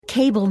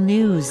Cable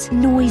news,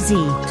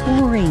 noisy,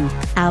 boring,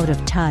 out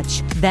of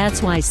touch.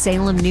 That's why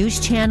Salem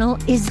News Channel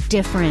is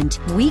different.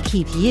 We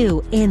keep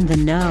you in the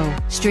know.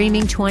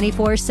 Streaming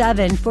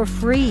 24/7 for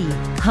free.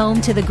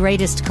 Home to the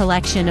greatest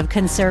collection of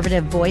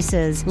conservative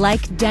voices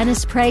like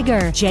Dennis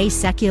Prager, Jay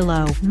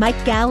Sekulow,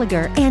 Mike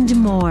Gallagher, and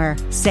more.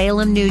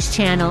 Salem News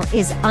Channel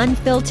is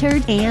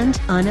unfiltered and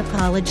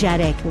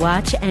unapologetic.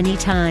 Watch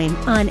anytime,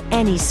 on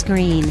any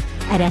screen,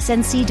 at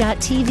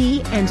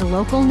snc.tv and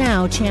Local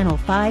Now Channel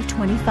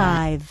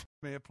 525.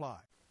 May apply.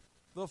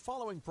 The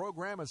following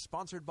program is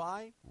sponsored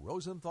by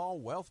Rosenthal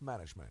Wealth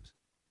Management.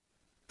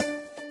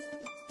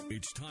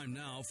 It's time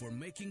now for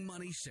Making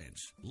Money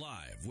Sense,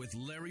 live with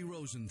Larry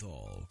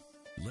Rosenthal.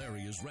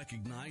 Larry is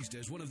recognized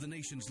as one of the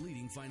nation's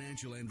leading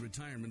financial and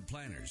retirement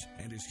planners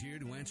and is here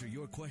to answer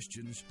your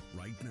questions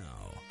right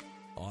now.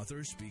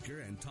 Author, speaker,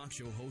 and talk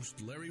show host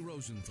Larry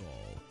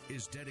Rosenthal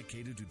is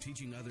dedicated to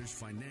teaching others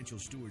financial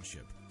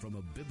stewardship from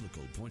a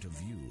biblical point of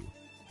view.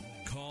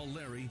 Call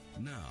Larry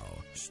now.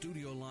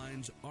 Studio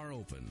lines are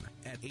open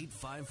at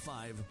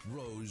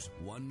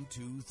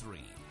 855-ROSE-123.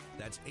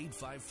 That's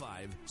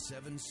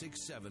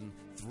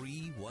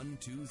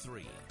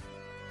 855-767-3123.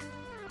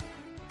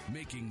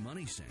 Making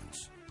Money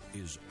Sense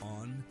is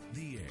on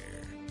the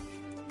air.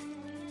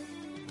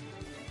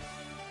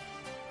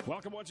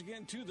 Welcome once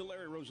again to the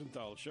Larry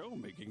Rosenthal Show,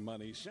 Making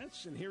Money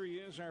Sense. And here he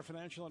is, our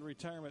financial and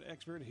retirement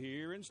expert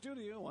here in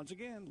studio. Once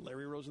again,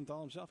 Larry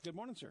Rosenthal himself. Good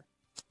morning, sir.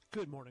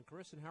 Good morning,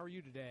 Chris, and how are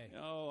you today?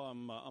 Oh,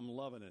 I'm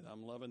loving it.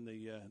 I'm loving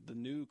the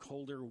new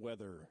colder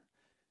weather.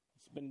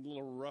 It's been a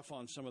little rough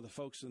on some of the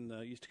folks in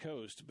the East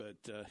Coast, but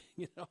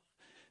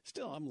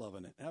still, I'm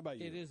loving it. How about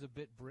you? It is a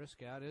bit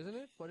brisk out, isn't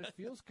it? But it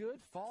feels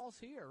good. Fall's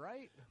here,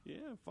 right?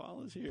 Yeah,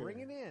 fall is here. Bring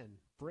it in.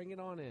 Bring it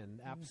on in.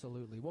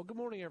 Absolutely. Well, good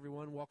morning,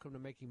 everyone. Welcome to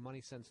Making Money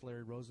Sense,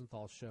 Larry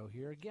Rosenthal Show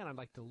here. Again, I'd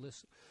like to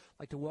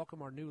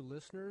welcome our new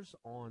listeners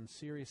on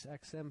Sirius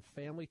XM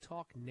Family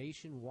Talk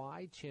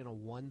nationwide, channel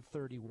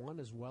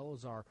 131, as well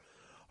as our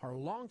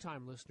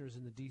longtime listeners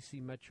in the D.C.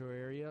 metro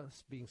area,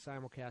 being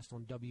simulcast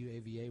on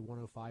WAVA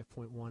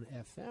 105.1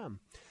 FM.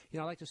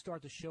 I'd like to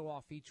start the show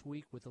off each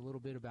week with a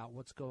little bit about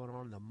what's going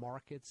on in the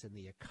markets and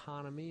the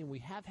economy. And we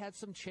have had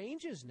some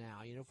changes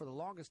now. For the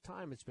longest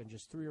time, it's been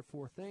just 3 or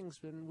 4 things.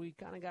 And we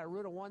kind of got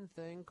rid of one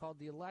thing called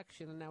the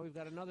election, and now we've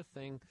got another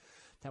thing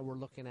that we're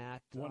looking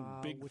at.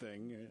 One big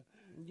thing.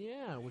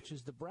 Yeah, which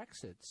is the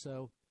Brexit.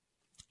 So,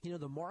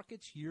 the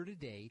markets year to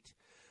date,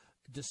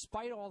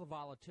 despite all the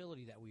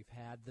volatility that we've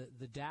had,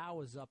 the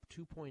Dow is up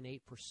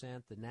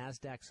 2.8%, the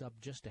Nasdaq's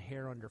up just a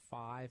hair under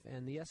 5%,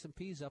 and the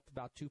S&P's up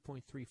about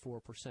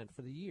 2.34%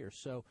 for the year.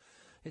 So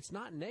it's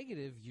not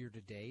negative year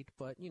to date,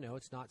 but,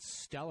 it's not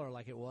stellar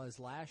like it was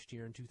last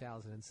year in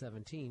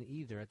 2017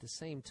 either. At the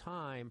same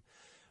time,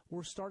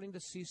 we're starting to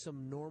see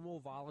some normal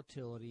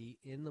volatility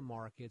in the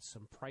markets,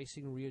 some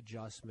pricing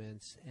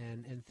readjustments,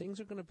 and things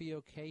are going to be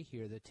okay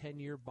here. The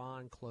 10-year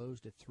bond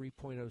closed at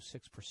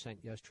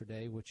 3.06%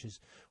 yesterday, which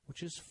is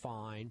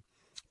fine.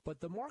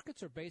 But the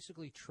markets are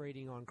basically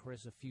trading on,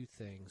 Chris, a few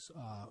things.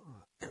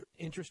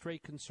 Interest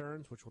rate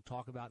concerns, which we'll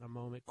talk about in a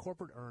moment,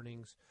 corporate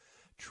earnings,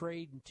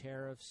 trade and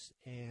tariffs,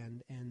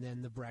 and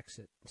then the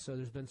Brexit. So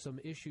there's been some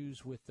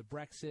issues with the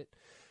Brexit,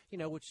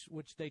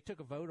 which they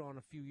took a vote on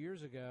a few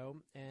years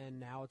ago, and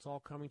now it's all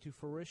coming to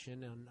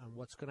fruition on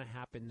what's going to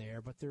happen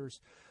there. But there's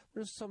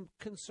some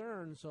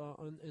concerns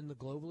in the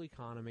global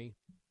economy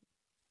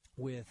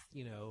with,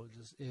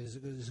 is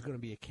it going to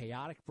be a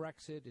chaotic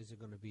Brexit? Is it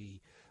going to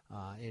be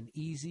an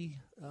easy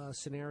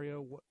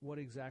scenario? What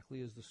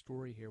exactly is the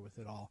story here with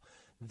it all?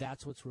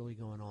 That's what's really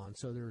going on.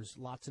 So there's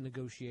lots of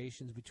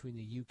negotiations between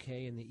the UK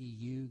and the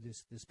EU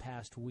this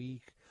past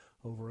week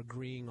over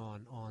agreeing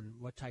on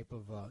what type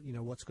of,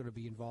 what's going to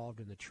be involved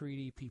in the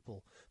treaty.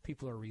 People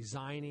are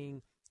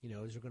resigning.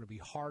 Is there going to be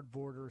hard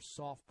borders,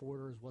 soft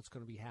borders? What's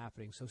going to be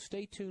happening? So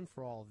stay tuned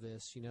for all of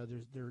this.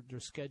 They're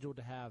scheduled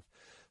to have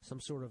some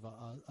sort of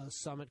a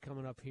summit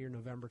coming up here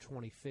November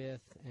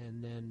 25th,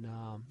 and then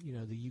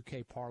the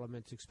UK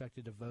Parliament's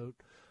expected to vote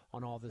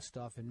on all this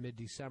stuff in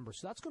mid-December.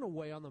 So that's going to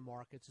weigh on the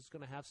markets. It's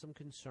going to have some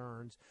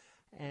concerns.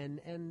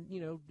 And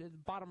the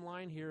bottom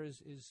line here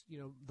is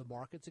the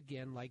markets,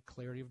 again, like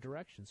clarity of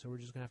direction. So we're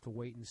just going to have to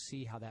wait and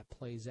see how that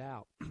plays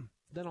out.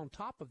 Then on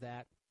top of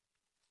that,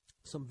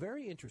 some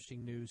very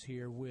interesting news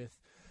here with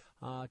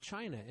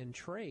China and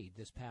trade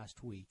this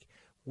past week,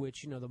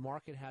 which, the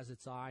market has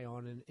its eye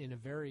on in a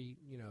very,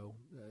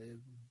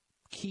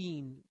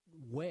 keen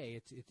way.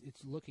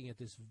 It's looking at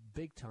this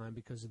big time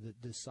because of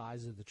the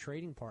size of the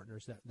trading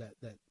partners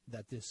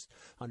that this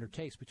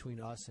undertakes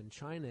between us and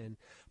China. And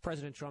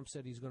President Trump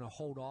said he's going to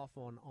hold off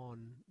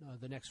on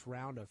the next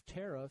round of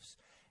tariffs.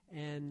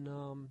 And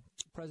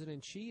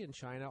President Xi in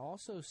China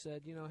also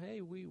said,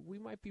 hey, we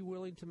might be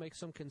willing to make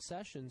some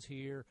concessions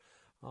here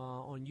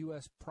on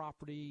U.S.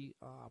 property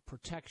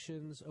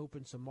protections,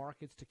 open some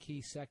markets to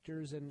key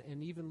sectors, and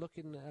even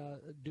looking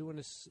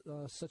doing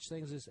such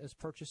things as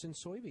purchasing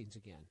soybeans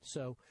again.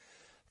 So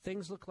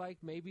things look like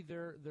maybe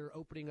they're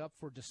opening up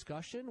for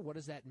discussion. What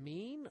does that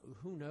mean?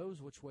 Who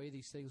knows which way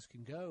these things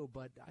can go?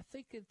 But I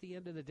think at the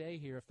end of the day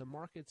here, if the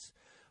markets,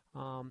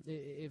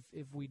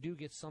 if we do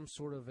get some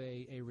sort of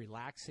a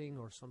relaxing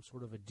or some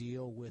sort of a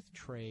deal with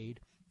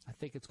trade, I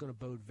think it's going to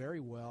bode very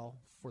well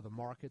for the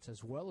markets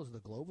as well as the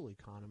global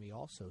economy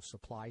also,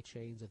 supply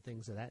chains and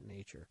things of that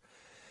nature.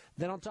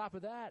 Then on top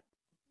of that,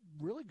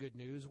 really good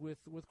news with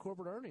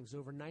corporate earnings.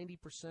 Over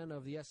 90%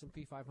 of the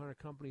S&P 500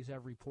 companies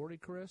have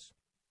reported, Chris,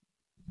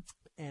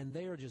 and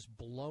they are just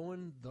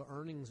blowing the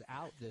earnings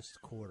out this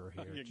quarter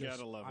here. You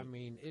gotta love it. I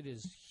mean, it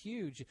is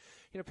huge.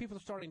 People are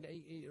starting to,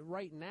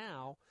 right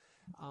now,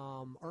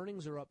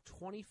 earnings are up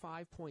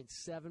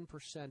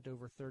 25.7%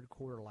 over third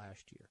quarter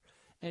last year.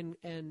 And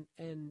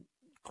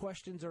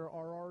questions are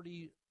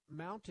already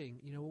mounting.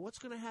 What's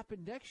going to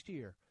happen next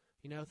year?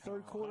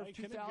 Third quarter of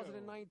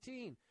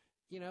 2019.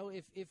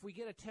 If we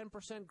get a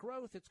 10%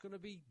 growth, it's going to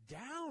be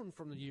down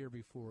from the year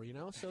before.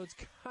 So it's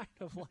kind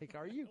of like,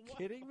 are you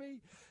kidding me?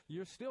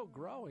 You're still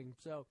growing.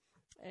 So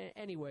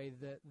anyway,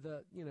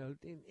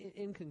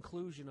 in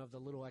conclusion of the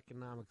little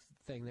economic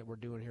thing that we're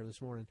doing here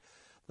this morning,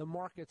 the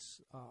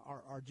markets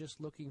are just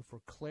looking for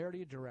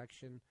clarity of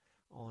direction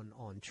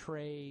on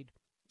trade,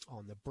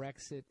 on the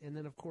Brexit, and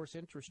then, of course,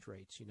 interest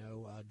rates.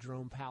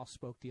 Jerome Powell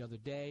spoke the other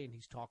day, and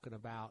he's talking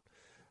about,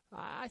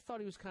 I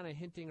thought he was kind of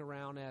hinting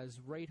around as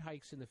rate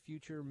hikes in the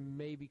future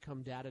may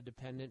become data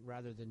dependent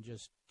rather than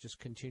just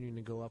continuing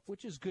to go up,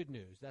 which is good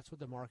news. That's what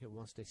the market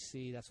wants to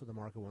see. That's what the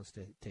market wants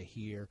to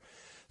hear,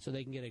 so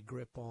they can get a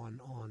grip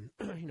on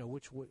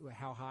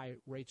how high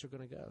rates are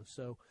going to go.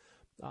 So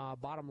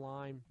bottom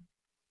line,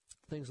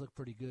 things look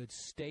pretty good.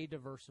 Stay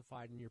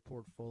diversified in your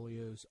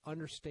portfolios.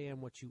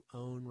 Understand what you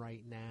own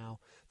right now.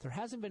 There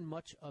hasn't been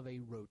much of a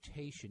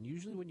rotation.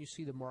 Usually when you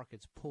see the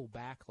markets pull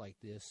back like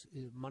this,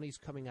 money's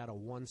coming out of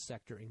one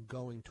sector and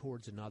going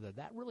towards another.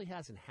 That really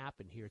hasn't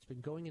happened here. It's been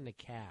going into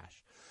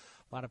cash.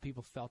 A lot of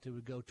people felt it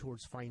would go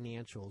towards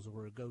financials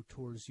or go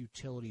towards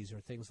utilities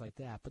or things like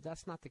that, but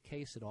that's not the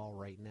case at all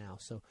right now.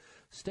 So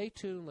stay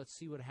tuned. Let's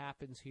see what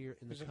happens here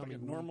in the coming weeks.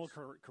 Is it like a normal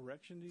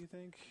correction, do you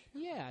think?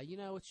 Yeah,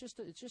 it's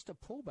just a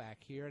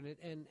pullback here,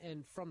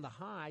 and from the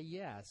high,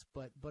 yes,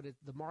 but the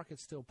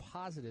market's still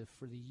positive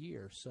for the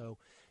year. So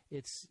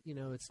it's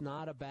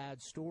not a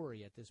bad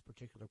story at this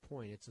particular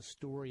point. It's a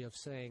story of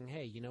saying,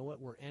 hey, you know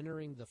what? We're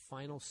entering the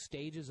final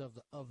stages of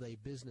a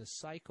business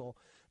cycle.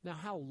 Now,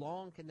 how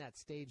long can that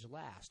stage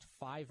last?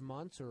 5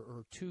 months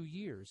or 2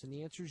 years? And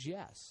the answer is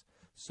yes.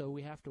 So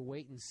we have to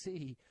wait and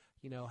see,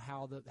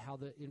 how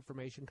the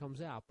information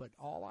comes out. But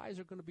all eyes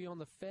are going to be on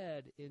the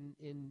Fed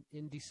in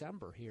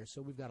December here.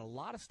 So we've got a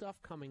lot of stuff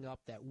coming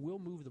up that will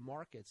move the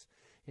markets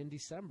in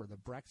December. The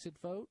Brexit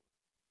vote.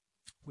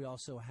 We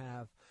also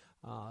have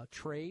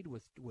trade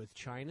with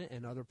China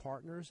and other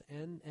partners,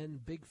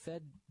 and big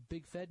Fed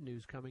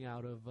news coming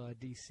out of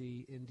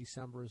D.C. in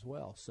December as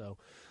well. So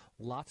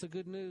lots of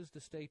good news to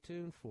stay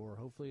tuned for.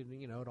 Hopefully,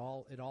 it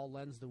all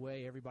lends the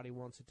way everybody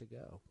wants it to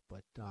go.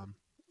 But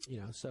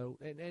so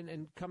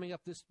and coming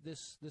up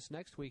this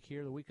next week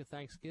here, the week of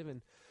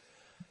Thanksgiving.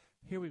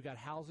 Here we've got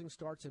housing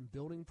starts and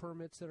building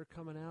permits that are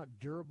coming out,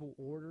 durable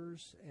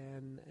orders,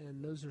 and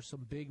those are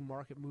some big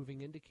market-moving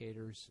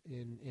indicators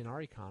in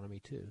our economy,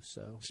 too.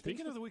 So,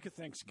 speaking of the week of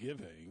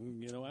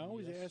Thanksgiving, I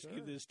always ask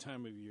you this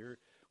time of year,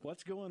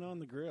 what's going on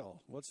the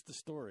grill? What's the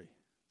story?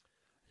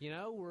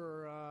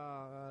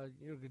 We're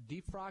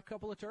deep fry a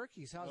couple of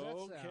turkeys. How's that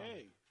sound?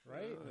 Okay.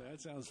 Right?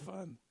 That sounds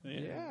fun.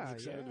 Yeah, I'm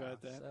excited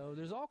about that. So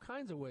there's all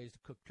kinds of ways to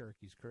cook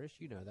turkeys, Chris.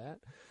 You know that.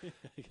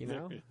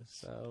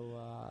 So,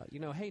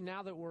 hey,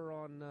 now that we're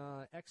on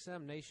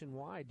XM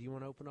nationwide, do you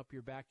want to open up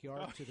your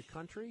backyard to the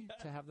country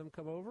to have them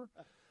come over?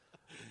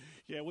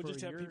 Yeah, we'll just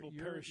have people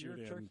parachute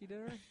your turkey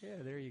dinner?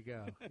 Yeah, there you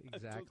go.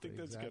 Exactly. I don't think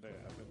that's going to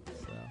happen.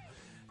 So,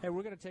 hey,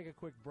 we're going to take a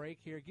quick break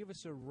here. Give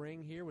us a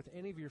ring here with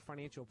any of your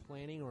financial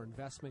planning or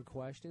investment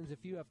questions.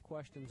 If you have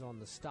questions on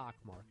the stock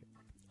market,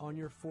 on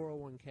your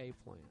 401k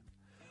plan,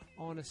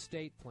 on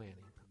estate planning,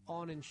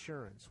 on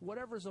insurance,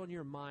 whatever's on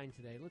your mind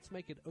today, let's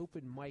make it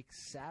open mic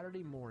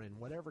Saturday morning.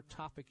 Whatever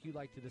topic you'd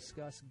like to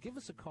discuss, give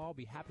us a call.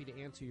 Be happy to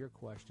answer your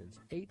questions.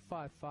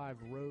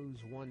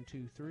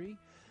 855-ROSE-123.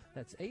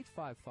 That's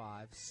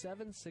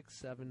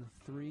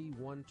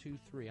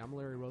 855-767-3123. I'm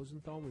Larry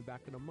Rosenthal. We'll be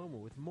back in a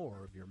moment with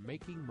more of your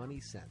Making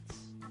Money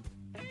Sense.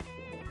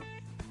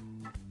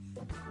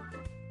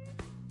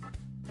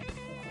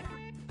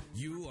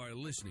 You are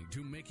listening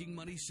to Making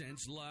Money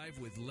Sense live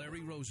with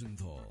Larry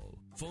Rosenthal.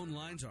 Phone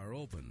lines are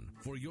open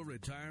for your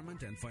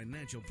retirement and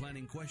financial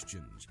planning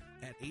questions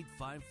at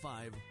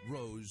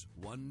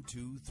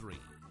 855-ROSE-123.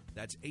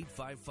 That's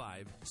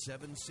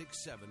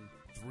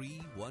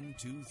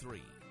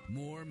 855-767-3123.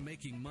 More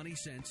Making Money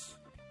Sense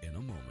in a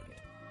moment.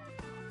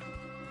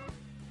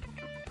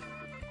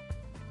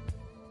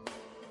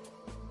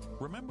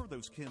 Remember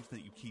those kids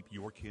that you keep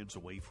your kids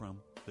away from?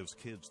 Those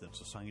kids that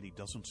society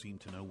doesn't seem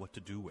to know what to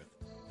do with?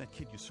 That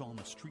kid you saw on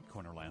the street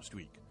corner last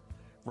week?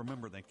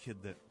 Remember that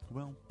kid that,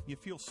 well, you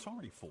feel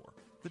sorry for?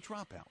 The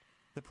dropout,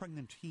 the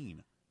pregnant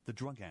teen, the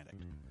drug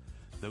addict.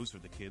 Those are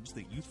the kids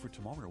that Youth for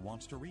Tomorrow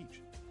wants to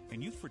reach.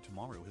 And Youth for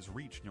Tomorrow has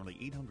reached nearly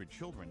 800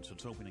 children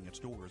since opening its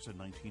doors in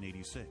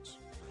 1986.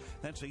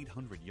 That's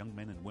 800 young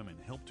men and women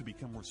helped to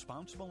become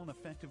responsible and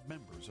effective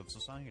members of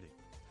society.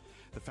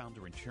 The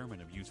founder and chairman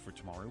of Youth for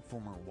Tomorrow,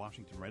 former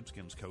Washington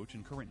Redskins coach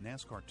and current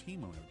NASCAR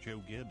team owner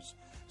Joe Gibbs,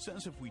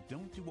 says if we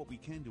don't do what we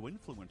can to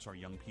influence our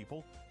young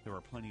people, there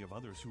are plenty of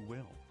others who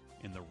will,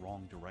 in the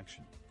wrong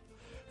direction.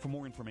 For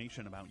more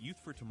information about Youth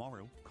for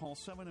Tomorrow, call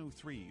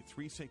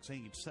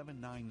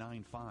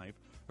 703-368-7995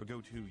 or go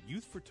to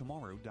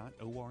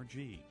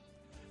youthfortomorrow.org.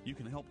 You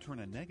can help turn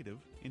a negative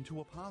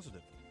into a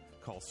positive.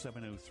 Call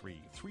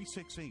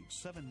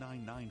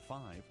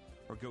 703-368-7995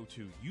 or go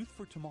to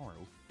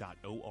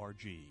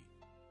youthfortomorrow.org.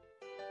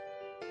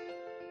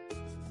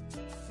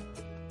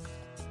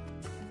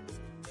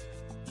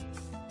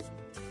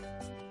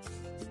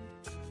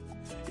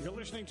 You're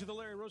listening to the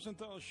Larry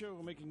Rosenthal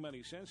Show, Making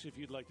Money Sense. If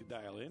you'd like to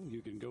dial in,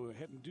 you can go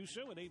ahead and do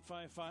so at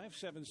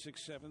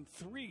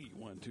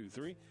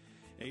 855-767-3123.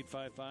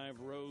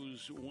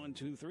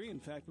 855-ROSE-123.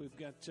 In fact, we've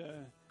got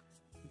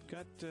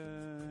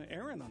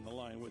Aaron on the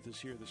line with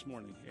us here this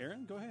morning.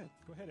 Aaron, go ahead.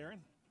 Go ahead,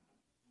 Aaron.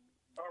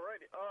 All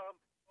righty. I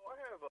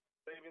have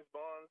savings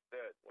bonds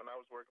that when I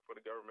was working for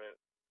the government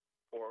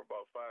for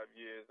about 5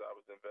 years, I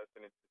was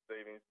investing into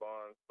savings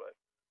bonds, but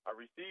I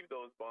received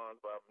those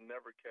bonds, but I've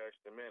never cashed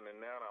them in,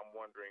 and now I'm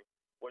wondering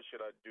what should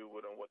I do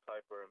with them, what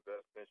type of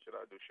investment should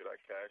I do, should I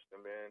cash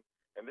them in?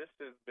 And this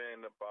has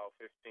been about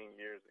 15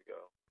 years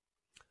ago.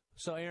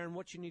 So, Aaron,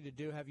 what you need to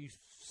do, have you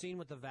seen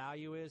what the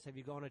value is? Have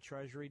you gone to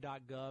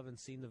treasury.gov and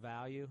seen the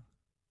value?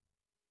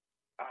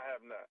 I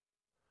have not.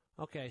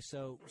 Okay,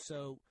 so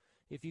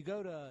if you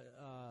go to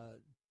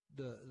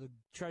the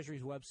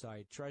Treasury's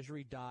website,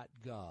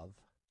 treasury.gov,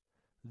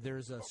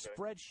 there's a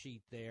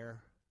spreadsheet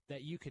there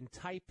that you can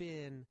type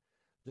in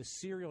the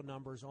serial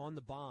numbers on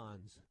the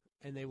bonds,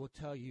 and they will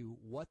tell you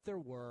what they're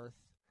worth,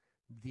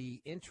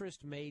 the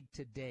interest made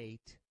to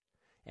date,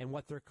 and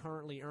what they're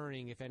currently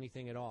earning, if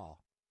anything at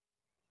all.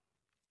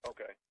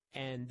 Okay.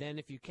 And then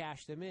if you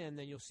cash them in,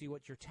 then you'll see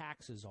what your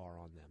taxes are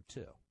on them,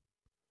 too.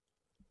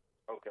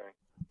 Okay.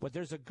 But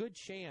there's a good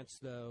chance,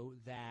 though,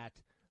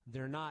 that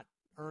they're not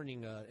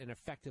earning an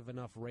effective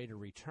enough rate of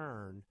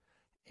return.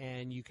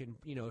 And you can,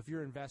 if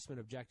your investment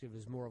objective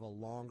is more of a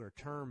longer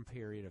term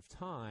period of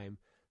time,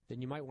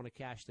 then you might want to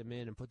cash them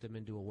in and put them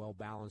into a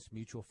well-balanced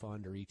mutual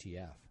fund or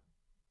ETF.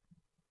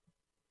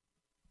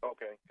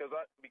 Okay, because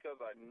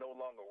I no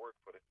longer work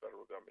for the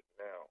federal government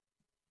now.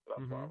 So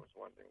that's why I was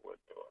wondering what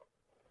do I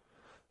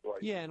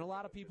Yeah, and a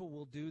lot of people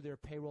will do their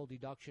payroll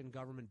deduction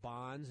government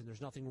bonds, and there's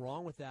nothing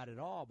wrong with that at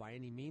all, by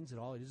any means at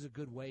all. It is a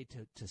good way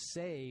to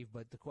save,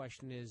 but the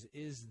question is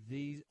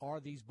are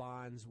these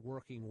bonds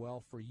working well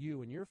for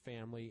you and your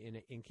family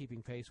in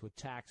keeping pace with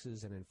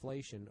taxes and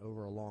inflation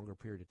over a longer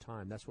period of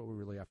time? That's what we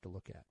really have to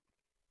look at.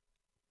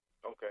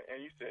 Okay,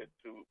 and you said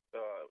to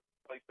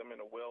place them in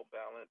a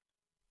well-balanced,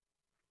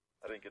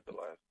 I didn't get the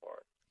last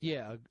part.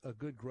 Yeah, a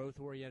good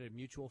growth-oriented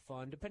mutual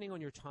fund, depending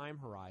on your time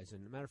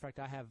horizon. Matter of fact,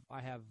 I have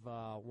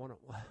a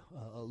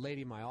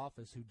lady in my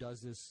office who does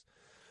this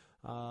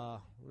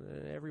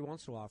every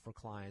once in a while for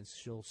clients.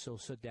 She'll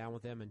sit down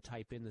with them and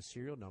type in the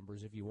serial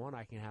numbers. If you want,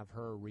 I can have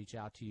her reach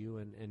out to you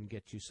and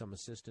get you some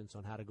assistance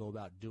on how to go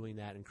about doing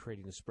that and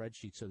creating the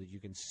spreadsheet so that you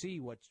can see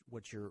what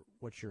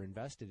you're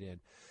invested in.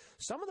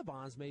 Some of the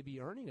bonds may be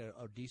earning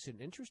a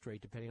decent interest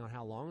rate depending on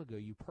how long ago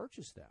you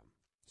purchased them.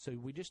 So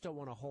we just don't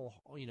want to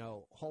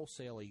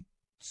wholesalely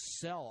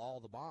sell all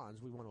the bonds.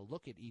 We want to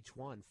look at each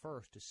one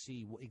first to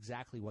see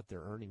exactly what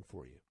they're earning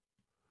for you.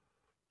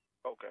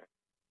 Okay.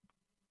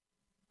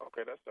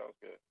 Okay, that sounds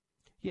good.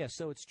 Yeah,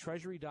 so it's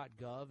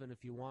treasury.gov, and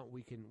if you want,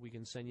 we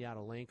can send you out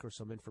a link or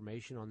some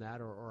information on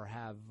that, or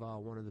have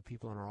one of the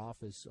people in our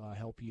office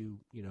help you,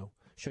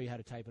 show you how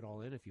to type it all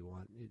in if you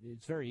want.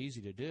 It's very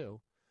easy to do.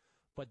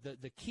 But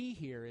the key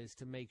here is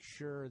to make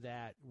sure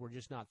that we're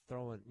just not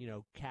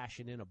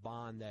cashing in a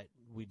bond that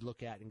we'd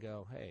look at and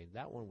go, hey,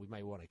 that one we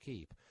might want to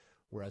keep,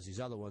 whereas these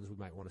other ones we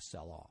might want to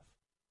sell off.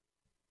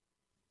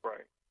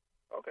 Right.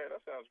 Okay,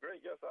 that sounds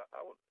great. Yes,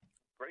 I would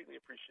greatly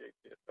appreciate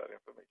that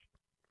information.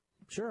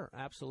 Sure,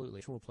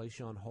 absolutely. We'll place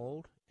you on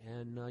hold,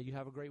 and you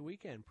have a great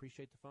weekend.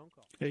 Appreciate the phone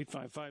call.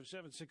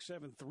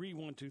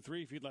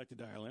 855-767-3123 if you'd like to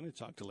dial in and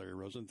talk to Larry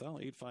Rosenthal.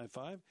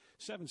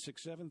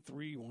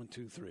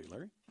 855-767-3123.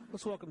 Larry?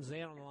 Let's welcome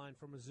Zan on the line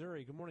from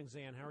Missouri. Good morning,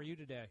 Zan. How are you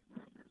today?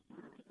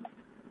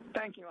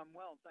 Thank you. I'm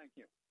well, thank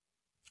you.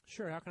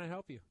 Sure. How can I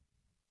help you?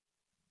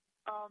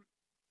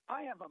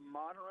 I have a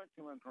moderate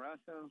to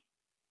aggressive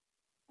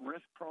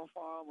risk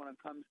profile when it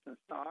comes to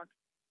stocks,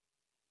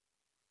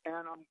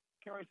 and I'm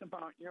curious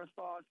about your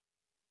thoughts,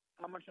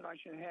 how much I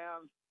should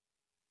have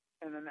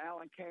in an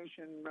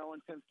allocation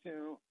relative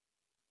to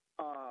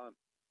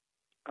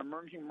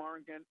emerging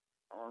market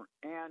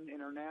and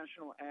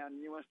international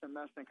and U.S.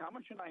 domestic. How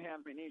much should I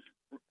have in each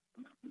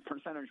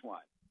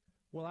percentage-wise?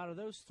 Well, out of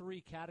those three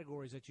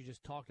categories that you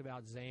just talked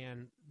about,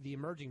 Zan, the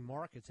emerging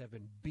markets have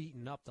been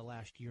beaten up the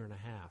last year and a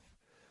half.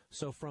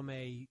 So from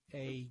a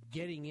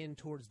getting in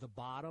towards the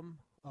bottom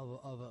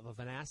of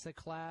an asset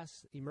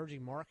class,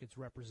 emerging markets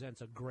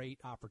represents a great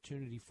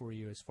opportunity for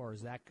you as far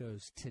as that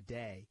goes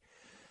today.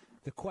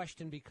 The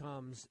question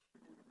becomes,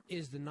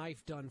 is the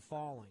knife done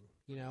falling?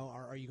 You know,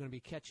 are you going to be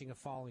catching a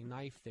falling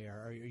knife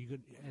there? Are you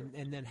good?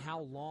 And then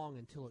how long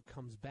until it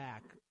comes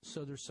back?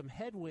 So there's some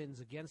headwinds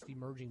against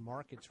emerging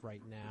markets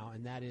right now,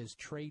 and that is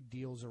trade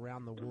deals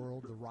around the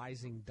world, the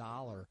rising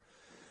dollar.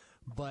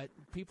 But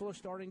people are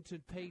starting to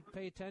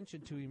pay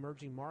attention to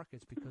emerging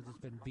markets because it's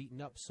been beaten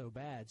up so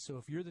bad. So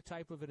if you're the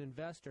type of an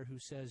investor who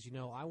says, you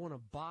know, I want to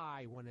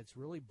buy when it's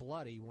really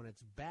bloody, when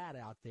it's bad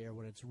out there,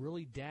 when it's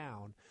really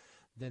down,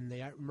 then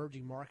the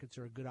emerging markets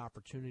are a good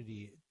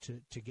opportunity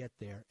to get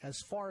there.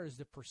 As far as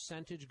the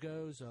percentage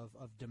goes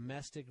of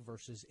domestic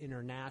versus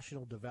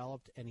international,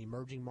 developed and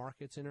emerging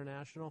markets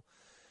international,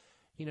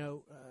 you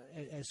know,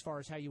 as far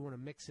as how you want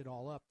to mix it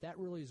all up, that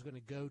really is going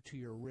to go to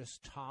your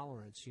risk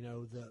tolerance. You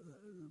know, the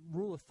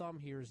rule of thumb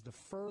here is the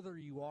further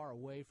you are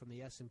away from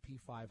the S&P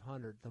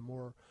 500, the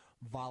more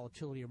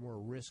volatility or more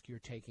risk you're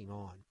taking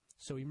on.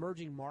 So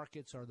emerging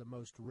markets are the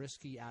most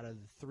risky out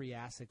of the three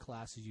asset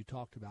classes you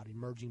talked about: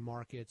 emerging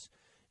markets,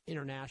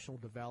 international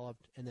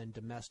developed, and then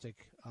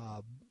domestic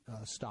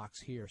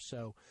stocks here.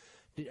 So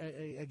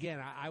again,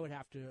 I would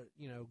have to,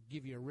 you know,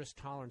 give you a risk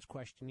tolerance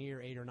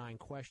questionnaire, 8 or 9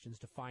 questions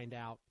to find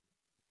out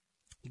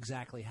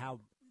exactly how,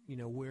 you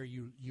know, where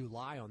you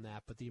lie on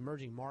that. But the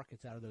emerging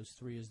markets out of those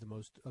three is the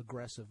most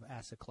aggressive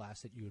asset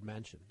class that you would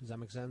mention. Does that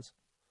make sense?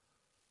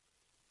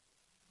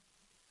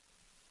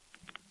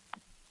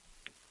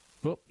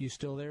 Oh, you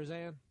still there,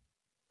 Zan?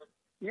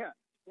 Yeah.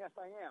 Yes,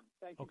 I am.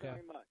 Thank you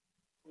very much.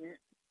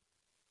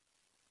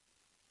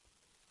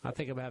 I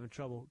think I'm having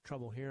trouble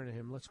hearing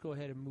him. Let's go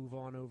ahead and move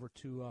on over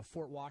to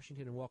Fort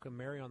Washington and welcome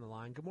Mary on the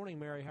line. Good morning,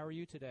 Mary. How are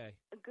you today?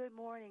 Good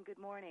morning. Good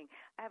morning.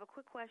 I have a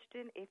quick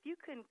question. If you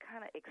can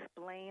kind of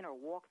explain or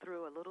walk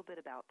through a little bit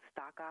about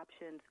stock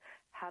options,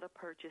 how to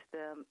purchase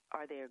them,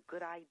 are they a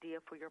good idea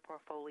for your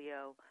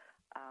portfolio?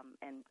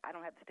 And I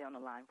don't have to stay on the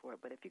line for it,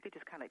 but if you could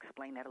just kind of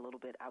explain that a little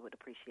bit, I would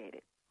appreciate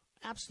it.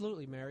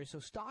 Absolutely, Mary. So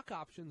stock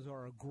options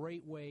are a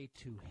great way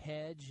to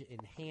hedge,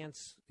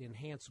 enhance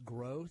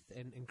growth,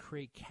 and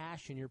create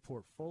cash in your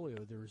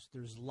portfolio.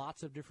 There's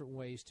lots of different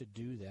ways to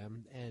do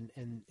them,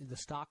 and the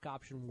stock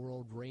option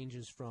world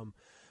ranges from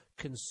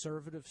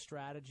conservative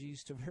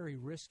strategies to very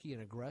risky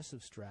and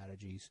aggressive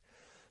strategies.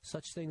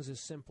 Such things as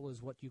simple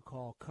as what you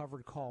call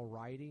covered call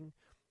writing.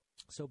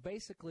 So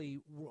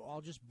basically,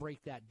 I'll just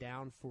break that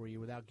down for you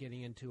without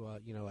getting into a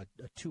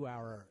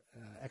 2-hour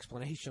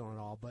explanation on it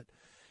all, but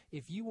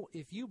if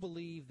you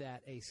believe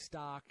that a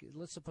stock,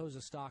 let's suppose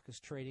a stock is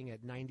trading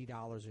at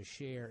 $90 a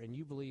share, and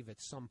you believe at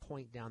some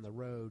point down the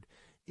road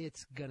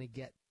it's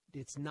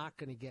not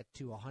going to get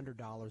to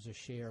 $100 a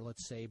share,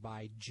 let's say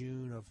by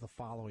June of the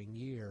following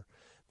year,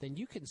 then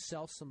you can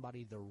sell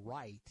somebody the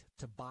right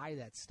to buy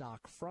that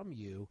stock from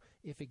you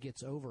if it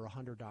gets over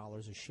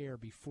 $100 a share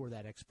before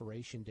that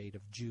expiration date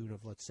of June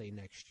of, let's say,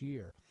 next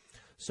year.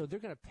 So they're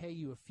going to pay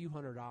you a few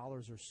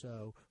 $100s or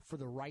so for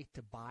the right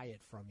to buy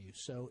it from you.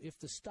 So if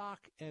the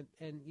stock and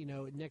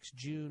next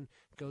June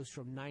goes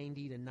from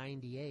 90 to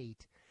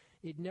 98,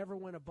 it never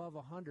went above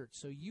 100.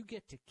 So you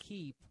get to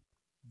keep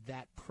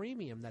that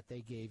premium that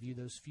they gave you,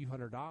 those few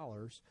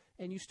 $100s,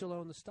 and you still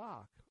own the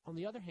stock. On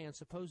the other hand,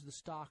 suppose the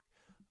stock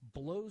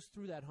blows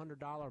through that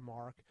 $100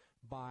 mark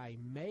by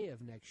May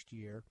of next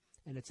year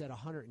and it's at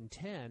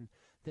 110,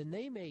 then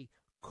they may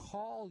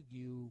call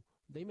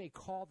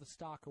the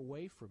stock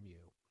away from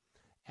you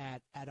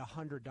at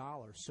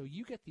 $100. So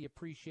you get the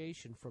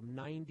appreciation from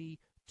 $90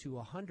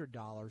 to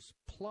 $100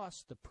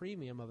 plus the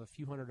premium of a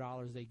few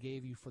 $100s they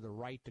gave you for the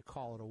right to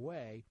call it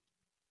away.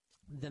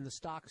 Then the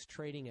stock's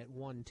trading at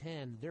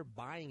 110, they're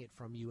buying it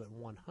from you at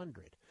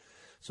 100.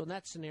 So in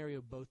that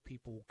scenario, both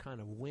people kind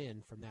of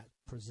win from that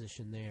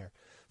position there.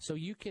 So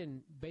you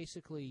can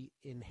basically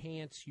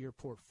enhance your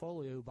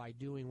portfolio by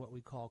doing what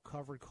we call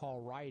covered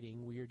call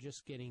writing, where you're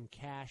just getting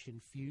cash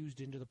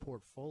infused into the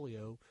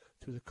portfolio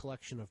through the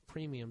collection of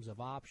premiums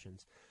of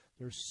options.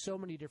 There's so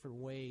many different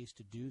ways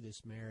to do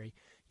this, Mary.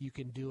 You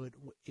can do it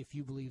if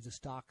you believe the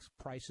stock's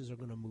prices are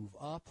going to move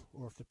up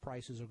or if the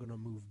prices are going to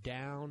move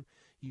down.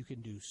 You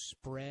can do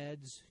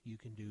spreads. You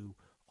can do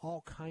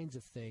all kinds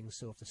of things.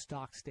 So if the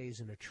stock stays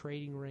in a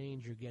trading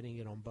range, you're getting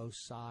it on both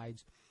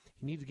sides.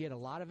 You need to get a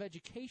lot of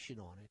education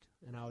on it.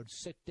 And I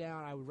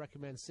would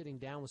recommend sitting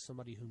down with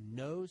somebody who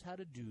knows how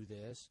to do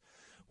this.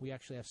 We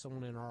actually have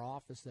someone in our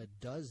office that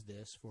does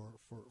this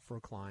for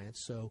clients.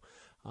 So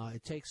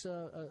it takes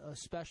a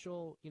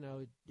special,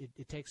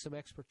 it takes some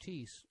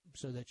expertise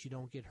so that you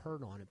don't get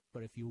hurt on it.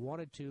 But if you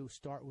wanted to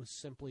start with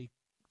simply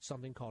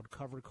something called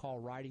covered call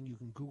writing, you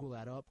can Google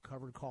that up,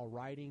 covered call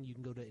writing. You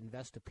can go to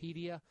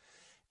Investopedia,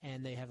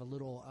 and they have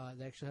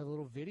they actually have a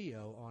little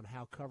video on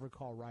how covered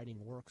call writing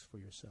works for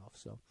yourself.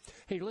 So,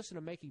 hey, listen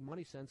to Making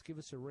Money Sense. Give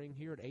us a ring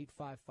here at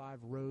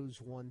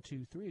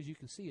 855-ROSE-123. As you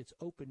can see, it's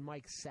open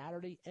mic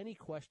Saturday. Any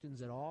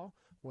questions at all,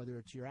 whether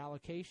it's your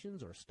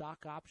allocations or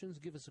stock options,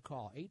 give us a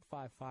call,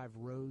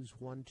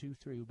 855-ROSE-123.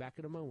 We're back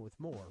in a moment with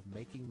more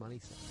Making Money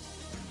Sense.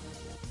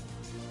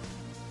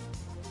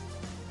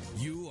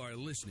 You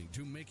listening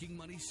to Making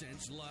Money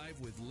Sense live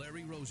with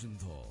Larry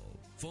Rosenthal.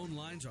 Phone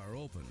lines are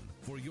open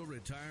for your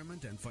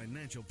retirement and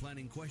financial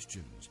planning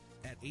questions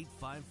at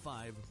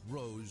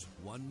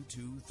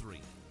 855-ROSE-123.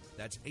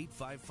 That's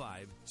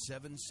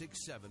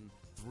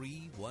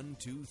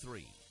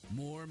 855-767-3123.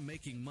 More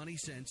Making Money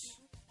Sense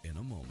in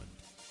a moment.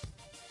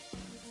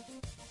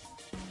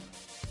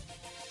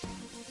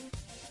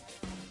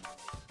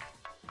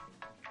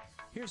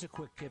 Here's a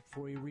quick tip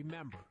for you.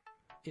 Remember,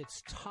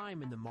 it's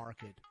time in the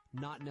market,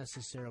 not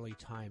necessarily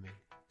timing.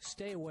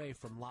 Stay away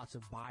from lots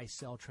of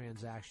buy-sell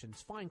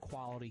transactions. Find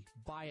quality,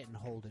 buy it and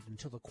hold it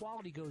until the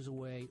quality goes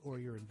away or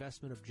your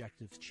investment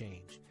objectives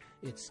change.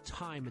 It's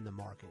time in the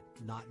market,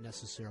 not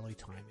necessarily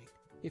timing.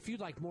 If you'd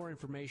like more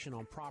information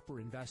on proper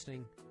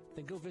investing,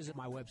 then go visit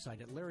my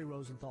website at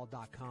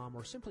LarryRosenthal.com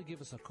or simply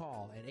give us a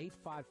call at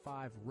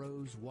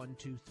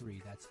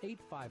 855-ROSE-123. That's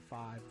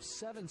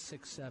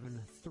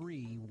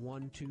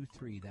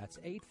 855-767-3123. That's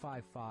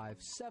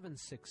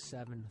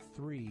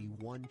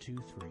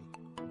 855-767-3123.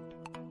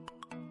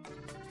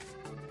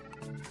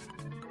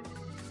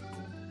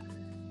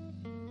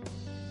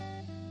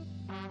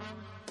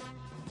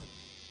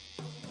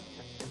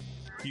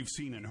 You've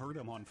seen and heard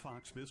him on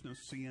Fox Business,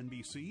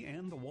 CNBC,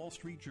 and the Wall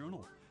Street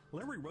Journal.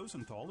 Larry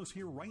Rosenthal is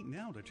here right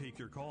now to take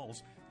your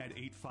calls at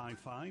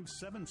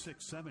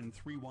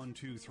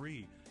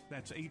 855-767-3123.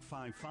 That's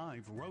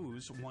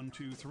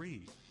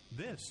 855-ROSE-123.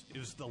 This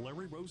is the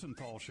Larry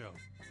Rosenthal Show.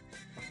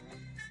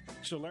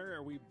 So, Larry,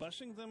 are we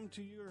busing them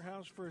to your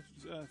house for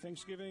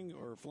Thanksgiving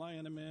or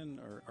flying them in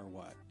or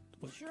what?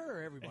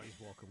 Sure,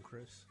 everybody's welcome,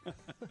 Chris.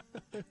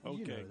 Okay.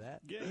 You know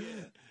that. Yeah.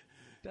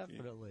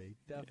 Definitely.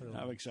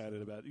 I'm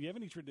excited about it. Do you have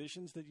any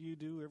traditions that you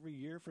do every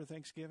year for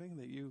Thanksgiving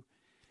that you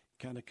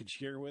kind of could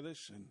share with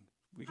us? And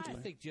we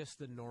could think just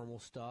the normal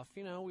stuff.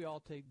 You know, we all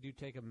take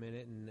a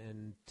minute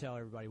and tell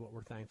everybody what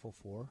we're thankful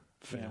for.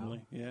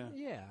 Family, Yeah.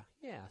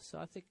 So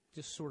I think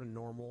just sort of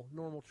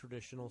normal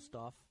traditional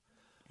stuff.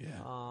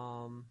 Yeah.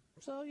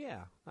 So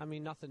yeah, I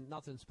mean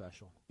nothing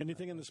special.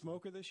 Anything in the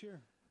smoker this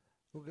year?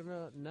 We're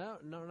gonna no,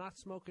 not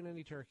smoking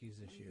any turkeys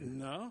this year.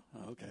 No?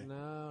 Okay.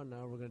 No,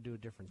 we're gonna do a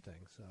different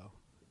thing. So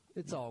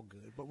it's all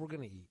good, but we're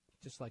gonna eat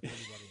just like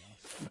everybody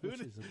else,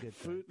 which is a good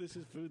thing. This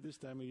is food this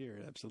time of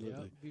year. Absolutely.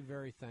 Yep, be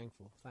very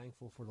thankful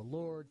for the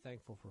Lord,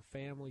 thankful for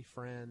family,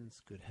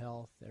 friends, good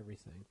health,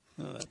 everything.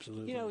 Oh,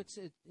 absolutely. You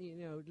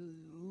know,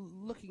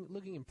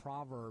 looking in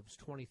Proverbs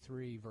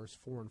 23 verse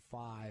 4 and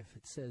 5,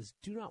 it says,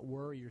 "Do not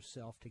worry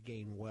yourself to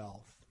gain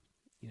wealth.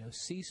 You know,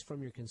 cease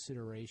from your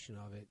consideration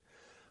of it.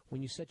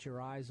 When you set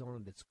your eyes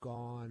on it, it's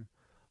gone.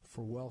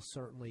 For wealth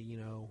certainly,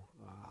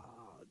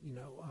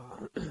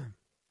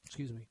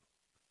 excuse me,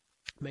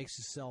 makes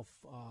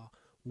itself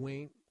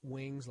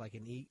wings like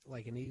an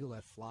eagle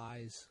that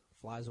flies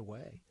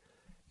away.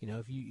 You know,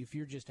 if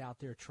you're just out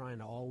there trying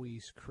to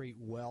always create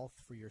wealth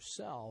for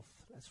yourself,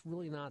 that's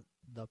really not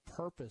the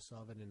purpose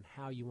of it and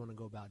how you want to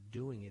go about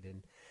doing it.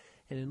 And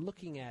in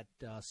looking at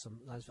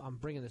I'm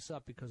bringing this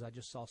up because I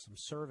just saw some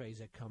surveys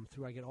that come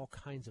through. I get all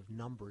kinds of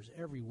numbers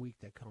every week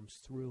that comes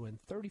through, and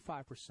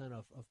 35%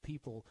 of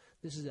people,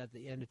 this is at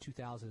the end of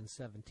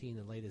 2017,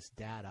 the latest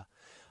data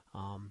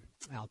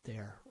out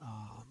there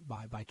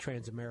by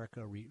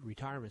Transamerica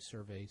retirement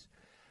surveys,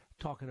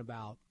 talking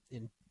about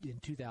in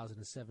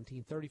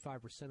 2017,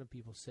 35% of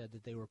people said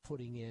that they were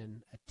putting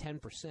in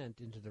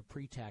 10% into their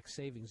pre-tax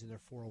savings in their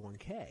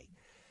 401k.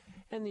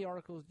 And the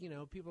articles,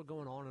 people are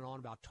going on and on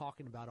about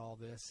talking about all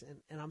this.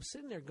 And I'm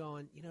sitting there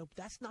going,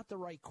 that's not the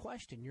right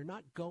question. You're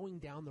not going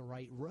down the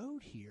right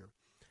road here.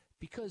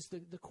 Because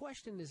the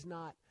question is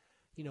not,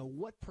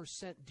 what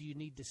percent do you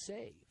need to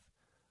save?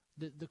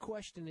 The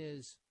question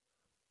is,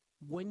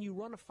 when you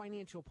run a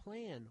financial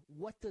plan,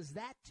 what does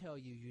that tell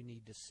you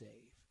need to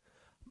save?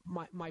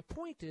 My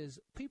point is,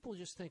 people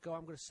just think,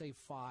 I'm going to save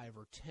 5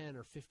 or 10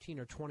 or 15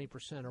 or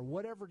 20% or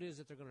whatever it is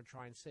that they're going to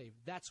try and save.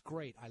 That's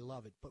great. I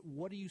love it. But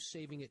what are you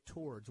saving it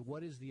towards?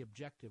 What is the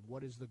objective?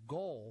 What is the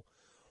goal?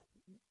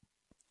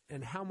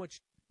 And how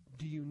much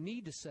do you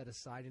need to set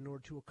aside in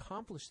order to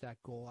accomplish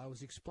that goal? I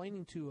was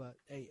explaining to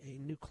a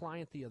new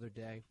client the other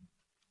day,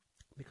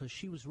 because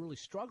she was really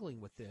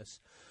struggling with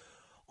this,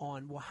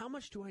 on, how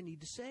much do I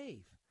need to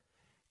save?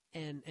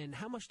 And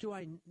how much do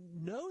I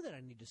know that I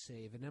need to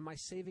save? And am I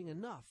saving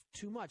enough?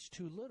 Too much?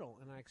 Too little?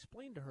 And I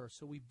explained to her,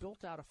 so we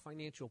built out a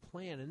financial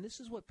plan. And this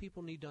is what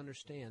people need to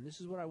understand.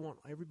 This is what I want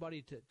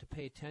everybody to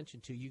pay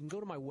attention to. You can go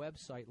to my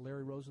website,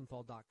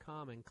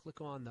 LarryRosenthal.com, and click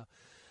on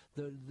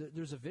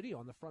there's a video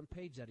on the front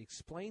page that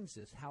explains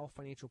this, how a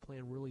financial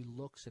plan really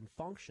looks and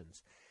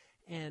functions.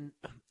 And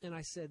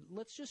I said,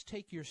 let's just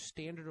take your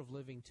standard of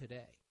living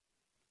today.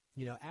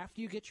 After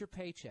you get your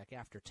paycheck,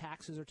 after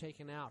taxes are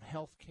taken out,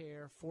 health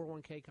care,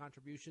 401k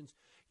contributions,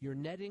 your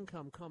net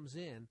income comes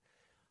in.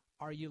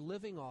 Are you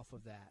living off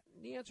of that?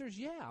 And the answer is,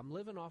 yeah, I'm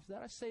living off of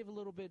that. I save a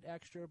little bit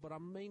extra, but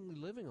I'm mainly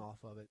living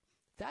off of it.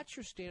 That's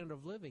your standard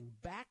of living.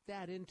 Back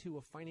that into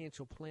a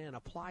financial plan.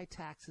 Apply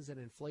taxes and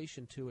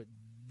inflation to it.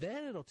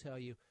 Then it'll tell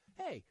you,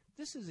 hey,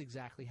 this is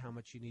exactly how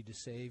much you need to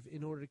save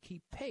in order to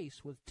keep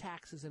pace with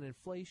taxes and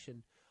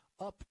inflation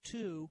up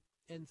to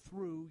and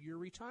through your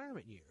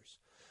retirement years.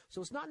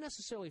 So it's not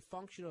necessarily a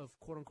function of,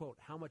 quote unquote,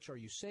 how much are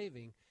you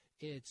saving?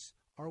 It's,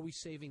 are we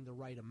saving the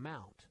right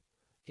amount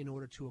in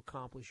order to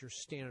accomplish your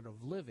standard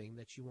of living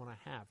that you want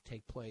to have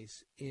take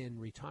place in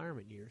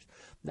retirement years?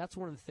 That's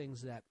one of the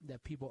things that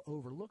people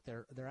overlook.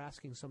 They're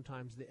asking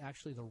sometimes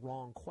actually the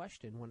wrong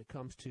question when it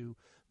comes to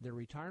their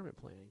retirement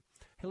planning.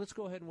 Hey, let's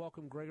go ahead and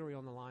welcome Gregory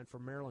on the line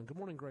from Maryland. Good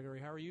morning, Gregory.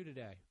 How are you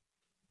today?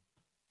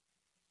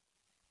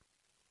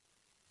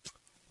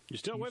 You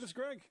still with us,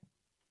 Greg?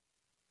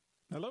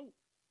 Hello?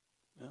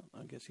 Well,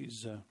 I guess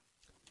he's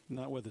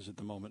not with us at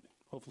the moment.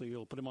 Hopefully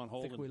you'll put him on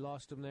hold. I think we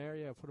lost him there.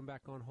 Yeah, put him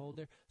back on hold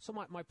there. So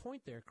my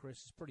point there,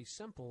 Chris, is pretty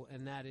simple,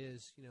 and that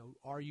is,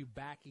 are you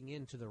backing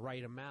into the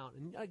right amount?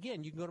 And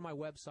again, you can go to my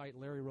website,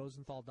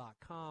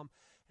 LarryRosenthal.com,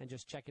 and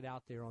just check it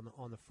out there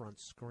on the front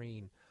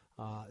screen,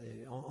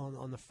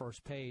 on the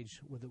first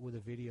page with a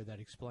video that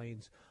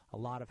explains a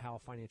lot of how a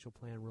financial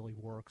plan really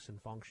works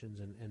and functions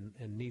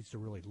and needs to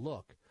really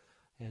look.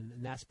 And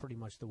that's pretty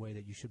much the way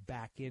that you should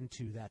back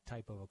into that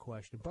type of a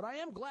question. But I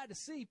am glad to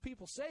see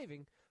people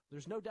saving.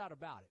 There's no doubt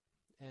about it.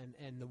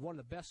 And one of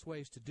the best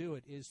ways to do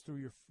it is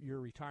through your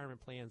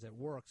retirement plans at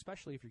work,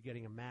 especially if you're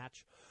getting a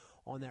match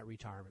on that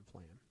retirement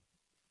plan.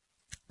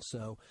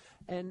 So,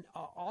 and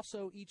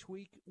also each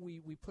week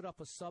we put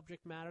up a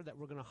subject matter that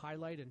we're going to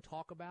highlight and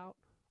talk about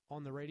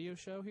on the radio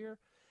show here.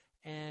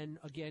 And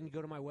again,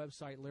 go to my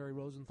website,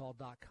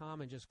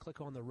 LarryRosenthal.com, and just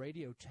click on the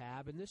radio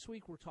tab. And this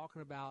week we're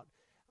talking about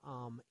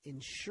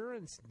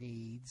insurance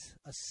needs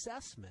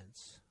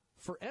assessments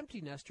for empty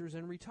nesters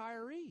and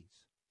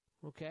retirees.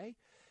 Okay?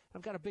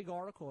 I've got a big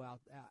article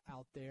out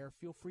there.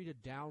 Feel free to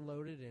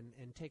download it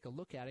and take a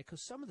look at it, because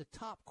some of the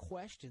top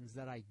questions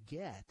that I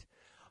get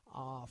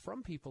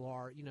from people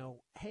are,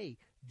 hey,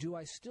 do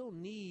I still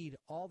need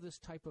all this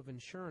type of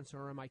insurance,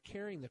 or am I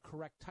carrying the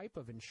correct type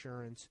of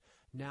insurance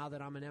now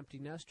that I'm an empty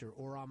nester,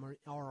 or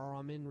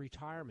I'm in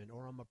retirement,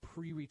 or I'm a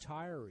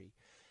pre-retiree?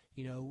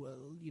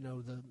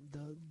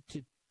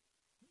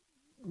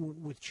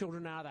 With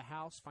children out of the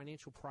house,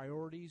 financial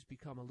priorities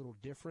become a little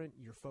different.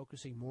 You're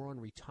focusing more on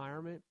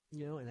retirement,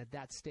 and at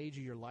that stage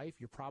of your life,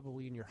 you're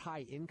probably in your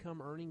high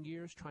income earning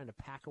years trying to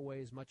pack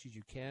away as much as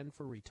you can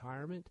for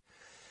retirement.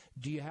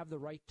 Do you have the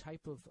right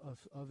type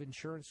of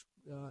insurance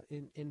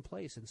in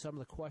place? And some of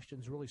the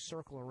questions really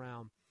circle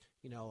around,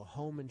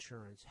 home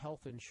insurance,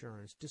 health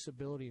insurance,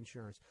 disability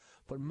insurance.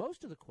 But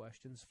most of the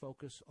questions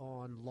focus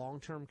on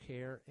long-term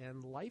care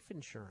and life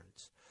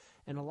insurance.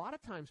 And a lot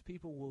of times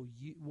people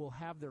will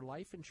have their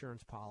life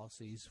insurance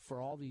policies for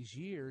all these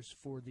years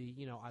for the,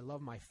 I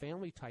love my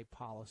family type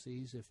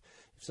policies. If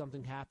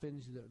something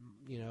happens,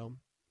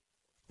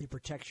 it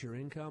protects your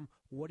income.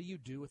 What do you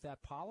do with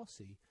that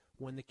policy?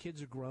 When the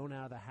kids are grown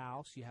out of the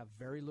house, you have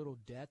very little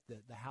debt,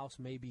 that the house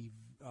may be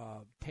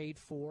paid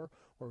for,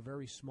 or a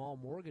very small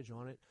mortgage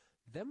on it.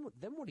 Then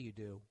what do you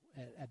do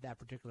at that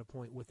particular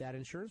point with that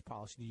insurance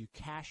policy? Do you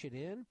cash it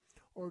in,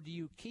 or do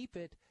you keep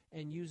it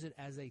and use it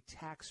as a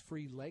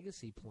tax-free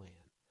legacy plan?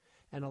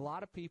 And a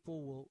lot of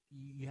people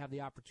you have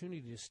the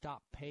opportunity to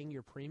stop paying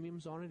your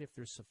premiums on it if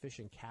there's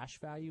sufficient cash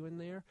value in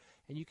there,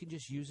 and you can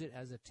just use it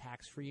as a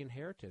tax-free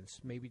inheritance,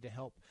 maybe to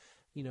help,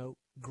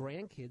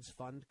 grandkids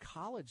fund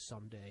college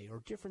someday,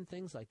 or different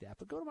things like that.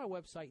 But go to my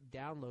website,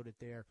 download it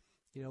there.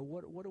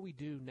 What do we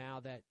do now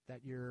that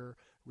you're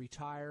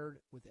retired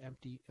with an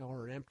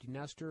empty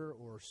nester,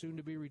 or soon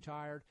to be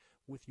retired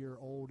with your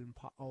old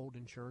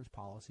insurance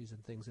policies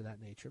and things of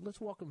that nature?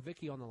 Let's welcome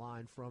Vicki on the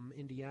line from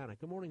Indiana.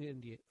 Good morning,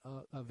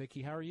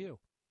 Vicki. How are you?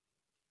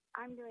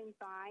 I'm doing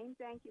fine.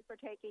 Thank you for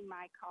taking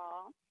my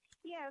call.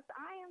 Yes,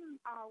 I am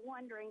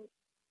wondering,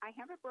 I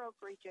have a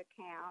brokerage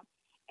account,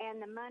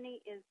 and the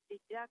money is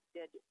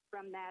deducted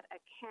from that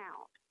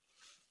account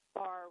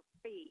for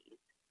fees.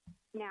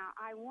 Now,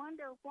 I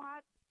wonder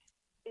what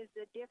is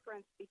the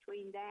difference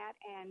between that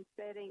and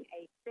setting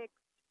a fixed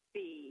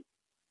fee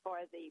for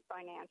the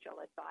financial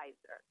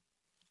advisor?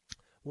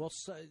 Well,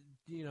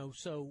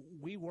 so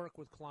we work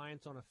with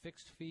clients on a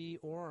fixed fee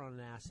or on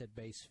an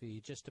asset-based fee.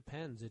 It just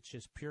depends. It's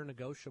just pure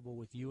negotiable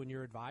with you and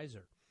your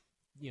advisor.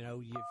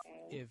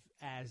 If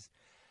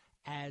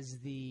as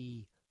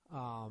the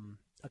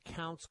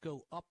accounts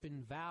go up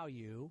in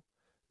value,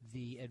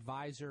 the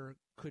advisor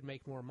could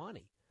make more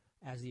money.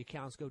 As the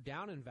accounts go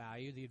down in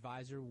value, the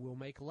advisor will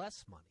make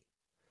less money.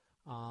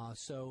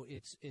 So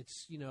it's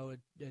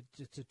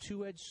a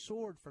two-edged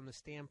sword from the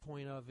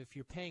standpoint of, if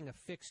you're paying a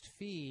fixed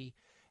fee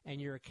and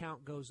your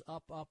account goes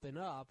up, and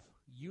up,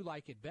 you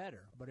like it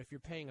better. But if you're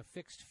paying a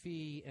fixed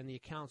fee and the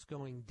account's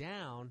going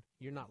down,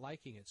 you're not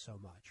liking it so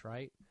much,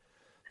 right?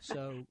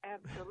 So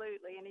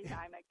absolutely.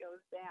 Anytime it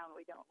goes down,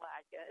 we don't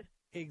like it.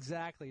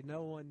 Exactly.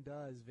 No one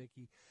does,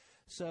 Vicki.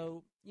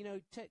 So,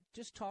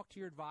 just talk to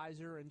your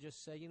advisor and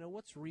just say,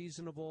 what's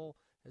reasonable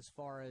as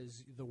far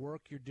as the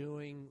work you're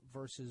doing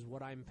versus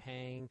what I'm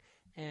paying.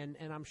 And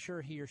I'm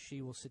sure he or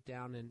she will sit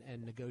down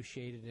and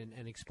negotiate it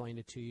and explain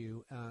it to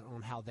you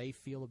on how they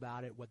feel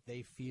about it, what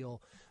they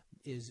feel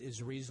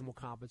is reasonable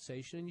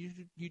compensation, and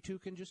you two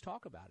can just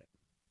talk about it.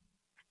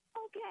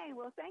 Okay,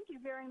 well, thank you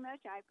very much.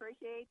 I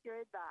appreciate your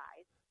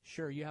advice.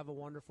 Sure, you have a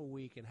wonderful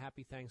week and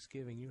happy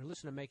Thanksgiving. You're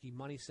listening to Making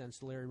Money Sense,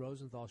 the Larry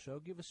Rosenthal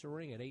Show. Give us a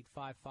ring at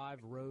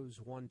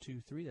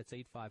 855-ROSE-123. That's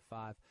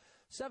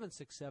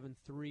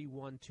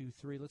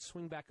 855-767-3123. Let's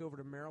swing back over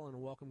to Maryland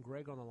and welcome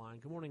Greg on the line.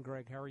 Good morning,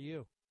 Greg. How are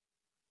you?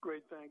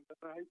 Great, thanks.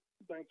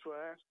 Thanks for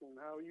asking.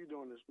 How are you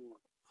doing this morning?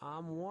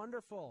 I'm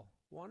wonderful.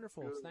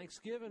 Wonderful. Good. It's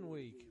Thanksgiving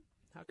week.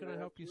 How can I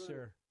help you,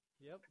 sir?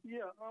 Yep.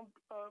 Yeah,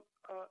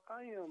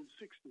 I am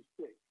 66,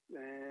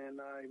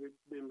 and I've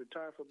been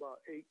retired for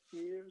about 8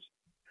 years,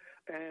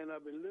 and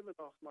I've been living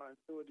off my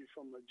annuity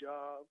from my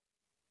job,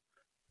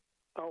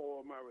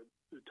 or my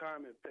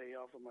retirement pay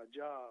off of my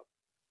job.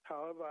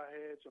 However, I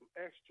had some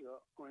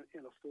extra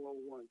in a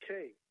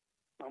 401k.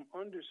 I'm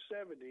under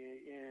 70,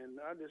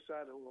 and I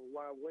decided, well,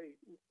 why wait?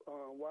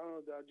 Why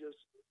don't I just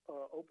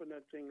open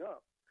that thing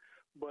up?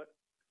 But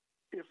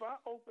if I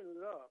open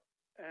it up,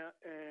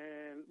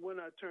 and when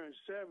I turn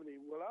 70,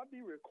 will I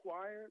be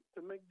required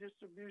to make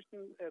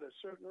distribution at a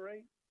certain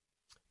rate?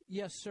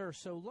 Yes, sir.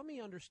 So let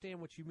me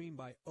understand what you mean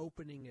by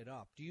opening it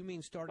up. Do you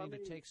mean starting to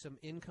take some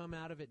income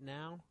out of it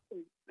now?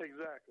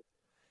 Exactly.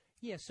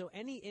 Yeah, so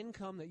any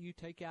income that you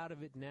take out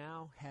of it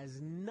now has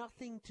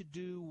nothing to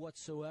do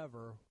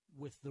whatsoever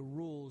with the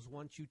rules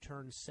once you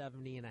turn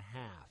 70 and a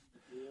half.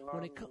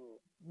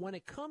 When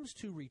it comes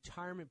to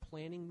retirement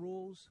planning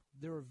rules,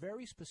 there are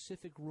very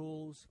specific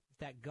rules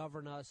that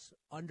govern us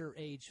under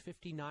age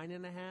 59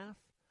 and a half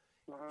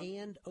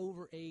and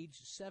over age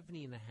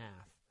 70 and a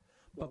half.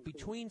 But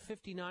between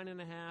 59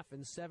 and a half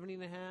and 70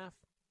 and a half,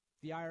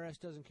 the IRS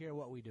doesn't care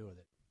what we do with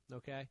it,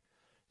 okay?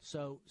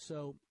 So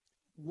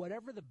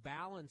whatever the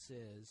balance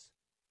is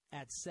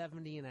at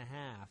 70 and a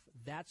half,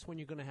 that's when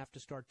you're going to have to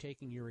start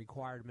taking your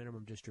required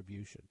minimum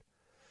distribution.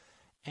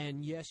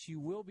 And yes, you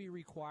will be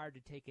required to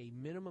take a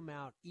minimum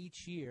out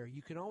each year.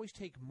 You can always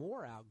take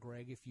more out,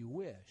 Greg, if you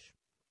wish.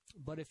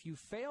 But if you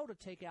fail to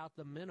take out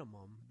the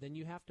minimum, then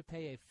you have to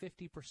pay a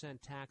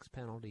 50% tax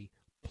penalty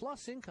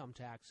plus income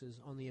taxes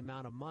on the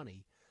amount of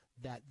money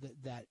that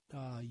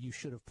you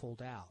should have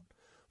pulled out.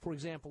 For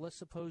example, let's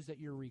suppose that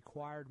your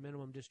required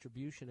minimum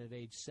distribution at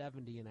age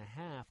 70 and a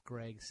half,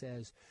 Greg,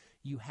 says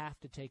you have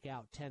to take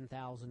out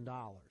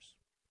 $10,000.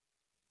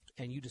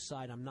 And you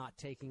decide, I'm not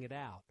taking it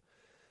out.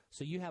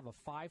 So you have a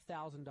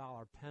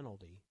 $5,000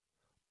 penalty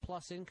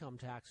plus income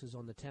taxes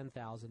on the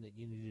 $10,000 that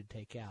you need to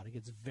take out. It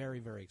gets very,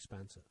 very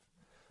expensive.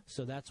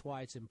 So that's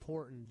why it's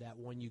important that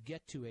when you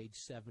get to age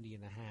 70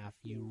 and a half,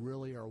 you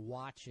really are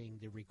watching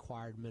the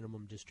required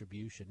minimum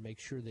distribution.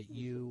 Make sure that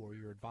you or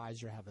your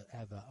advisor have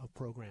a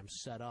program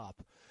set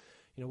up.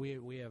 You know,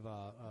 we have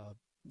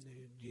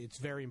it's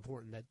very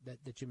important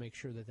that you make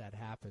sure that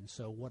happens.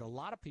 So what a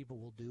lot of people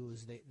will do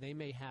is they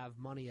may have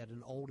money at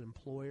an old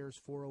employer's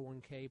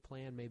 401k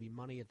plan, maybe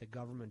money at the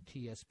government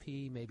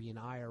TSP, maybe an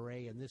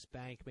IRA in this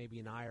bank, maybe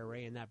an IRA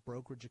in that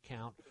brokerage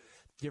account,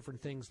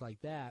 different things like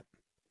that.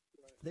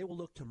 They will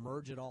look to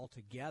merge it all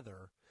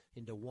together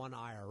into one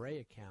IRA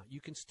account.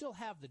 You can still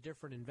have the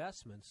different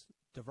investments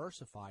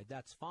diversified,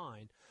 that's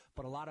fine,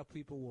 but a lot of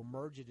people will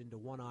merge it into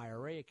one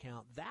IRA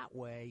account. That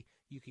way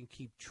you can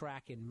keep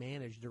track and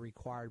manage the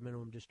required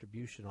minimum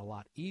distribution a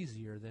lot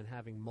easier than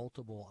having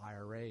multiple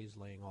IRAs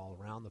laying all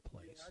around the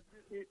place.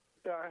 Yeah,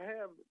 I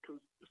have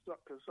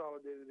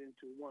consolidated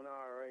into one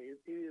IRA. It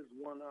is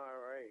one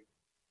IRA.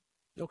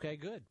 Okay,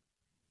 good.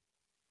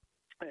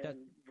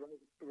 And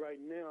right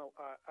now,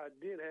 I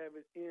did have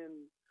it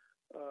in,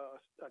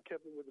 I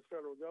kept it with the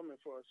federal government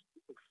for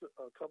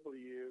a couple of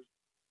years,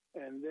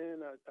 and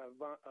then I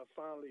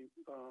finally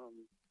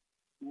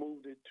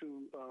moved it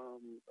to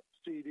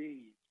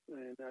CDs,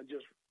 and I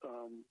just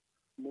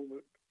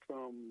moved it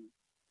from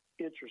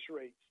interest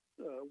rates.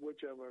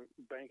 Whichever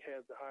bank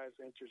has the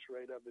highest interest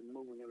rate, I've been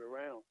moving it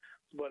around.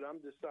 But I'm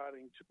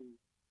deciding to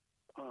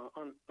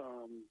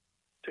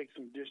take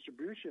some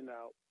distribution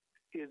out.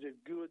 Is it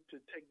good to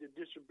take the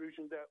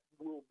distribution that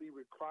will be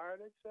required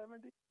at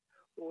 70?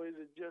 Or is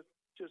it just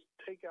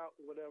take out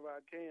whatever I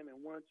can, and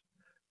once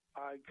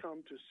I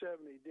come to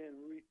 70,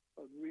 then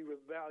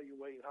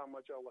reevaluate how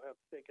much I will have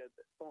to take at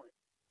that point?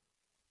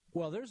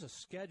 Well, there's a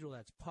schedule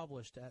that's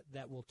published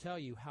that will tell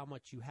you how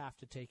much you have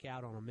to take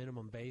out on a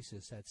minimum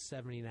basis at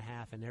 70 and a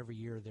half and every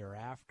year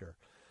thereafter.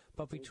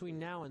 But between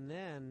now and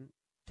then,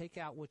 take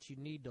out what you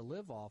need to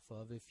live off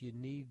of if you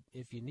need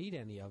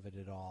any of it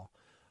at all.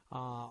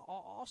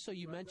 Also,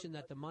 you mentioned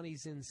that the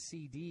money's in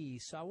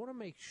CDs, so I want to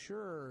make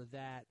sure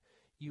that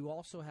you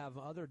also have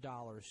other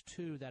dollars,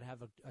 too, that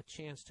have a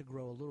chance to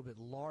grow a little bit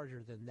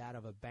larger than that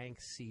of a bank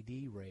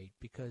CD rate,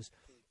 because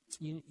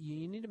you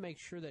need to make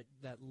sure that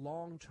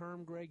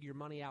long-term, Greg, your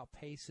money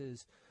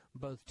outpaces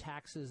both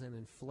taxes and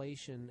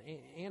inflation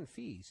and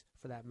fees,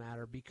 for that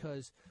matter,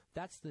 because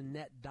that's the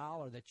net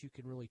dollar that you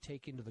can really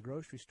take into the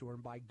grocery store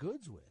and buy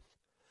goods with.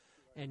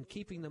 And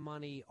keeping the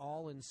money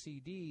all in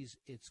CDs,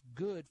 it's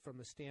good from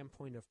the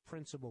standpoint of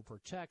principal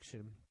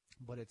protection,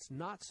 but it's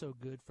not so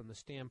good from the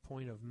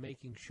standpoint of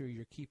making sure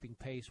you're keeping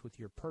pace with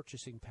your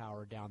purchasing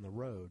power down the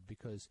road,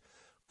 because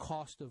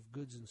cost of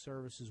goods and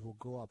services will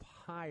go up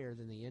higher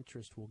than the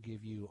interest will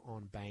give you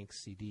on bank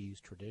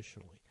CDs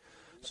traditionally.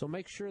 So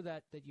make sure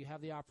that you have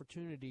the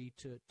opportunity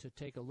to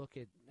take a look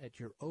at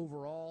your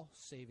overall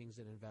savings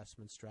and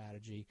investment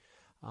strategy,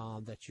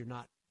 that you're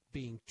not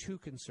being too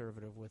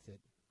conservative with it.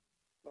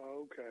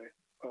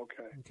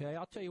 Okay,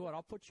 I'll tell you what,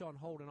 I'll put you on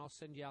hold and I'll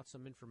send you out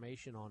some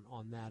information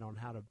on that, on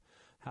how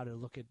to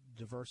look at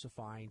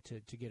diversifying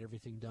to get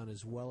everything done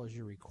as well as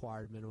your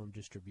required minimum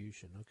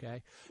distribution,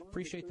 okay?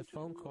 Appreciate the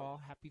phone call.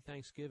 Happy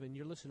Thanksgiving.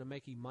 You're listening to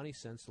Making Money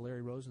Sense, the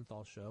Larry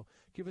Rosenthal Show.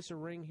 Give us a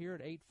ring here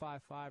at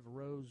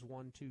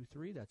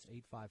 855-ROSE-123. That's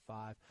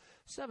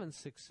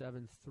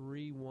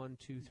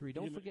 855-767-3123.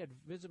 Don't forget,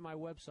 visit my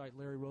website,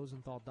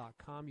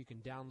 LarryRosenthal.com. You can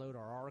download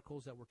our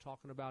articles that we're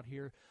talking about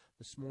here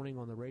this morning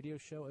on the radio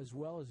show, as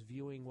well as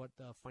viewing what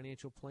the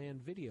financial plan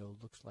video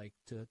looks like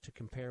to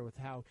compare with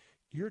how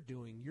you're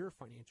doing your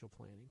financial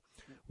planning.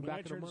 When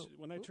I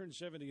turn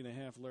 70 and a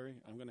half, Larry,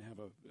 I'm going to have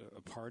a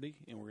party,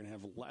 and we're going to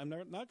have. I'm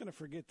not going to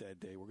forget that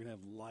day. We're going to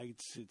have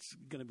lights. It's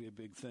going to be a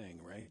big thing,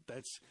 right?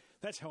 That's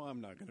how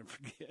I'm not going to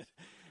forget.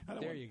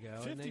 There you go.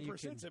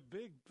 50%. It's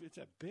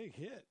a big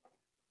hit.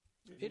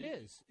 It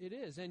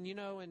is, and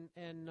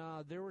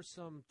there was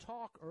some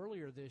talk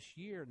earlier this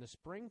year in the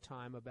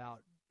springtime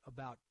about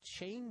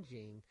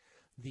changing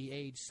the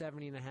age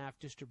 70 and a half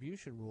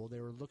distribution rule.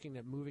 They were looking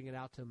at moving it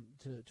out to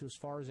as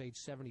far as age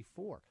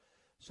 74.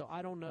 So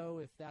I don't know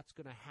if that's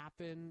going to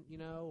happen,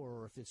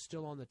 or if it's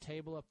still on the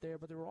table up there.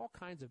 But there were all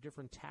kinds of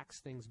different tax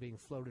things being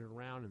floated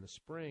around in the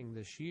spring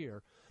this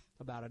year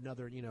about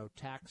another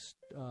tax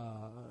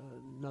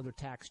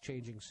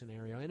changing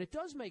scenario. And it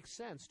does make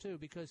sense, too,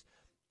 because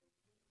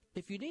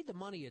if you need the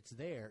money, it's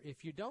there.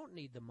 If you don't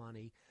need the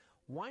money,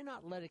 why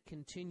not let it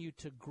continue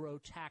to grow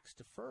tax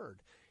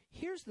deferred?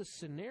 Here's the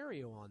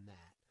scenario on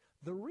that.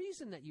 The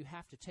reason that you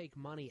have to take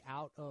money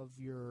out of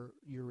your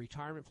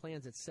retirement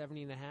plans at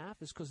 70 and a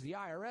half is because the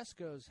IRS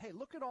goes, hey,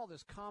 look at all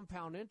this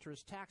compound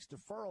interest tax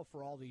deferral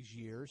for all these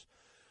years.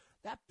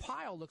 That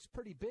pile looks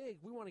pretty big.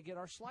 We want to get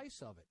our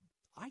slice of it.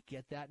 I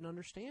get that and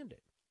understand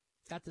it.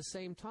 At the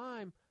same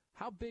time,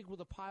 how big will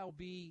the pile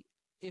be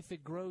if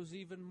it grows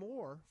even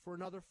more for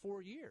another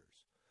 4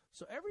 years?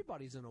 So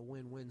everybody's in a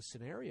win-win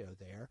scenario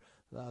there.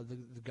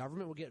 The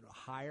government will get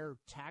higher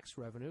tax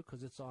revenue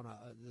because it's on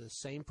the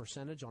same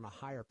percentage on a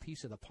higher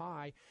piece of the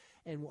pie,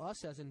 and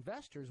us as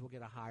investors will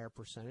get a higher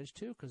percentage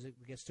too because it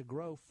gets to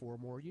grow 4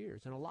 more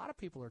years. And a lot of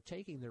people are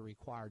taking their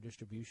required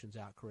distributions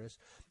out, Chris,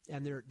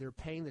 and they're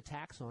paying the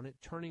tax on it,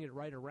 turning it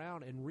right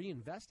around, and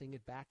reinvesting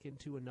it back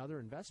into another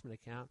investment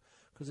account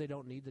because they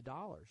don't need the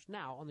dollars.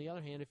 Now, on the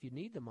other hand, if you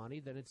need the money,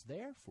 then it's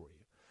there for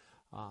you.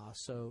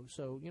 So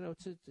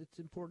it's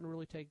important to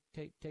really take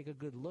a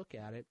good look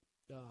at it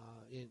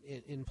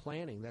in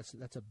planning.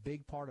 That's a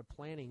big part of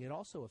planning. It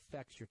also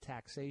affects your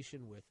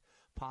taxation with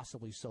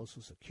possibly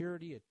Social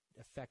Security. It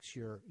affects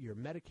your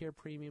Medicare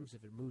premiums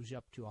if it moves you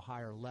up to a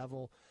higher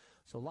level.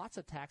 So lots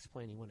of tax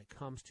planning when it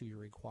comes to your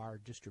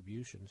required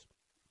distributions.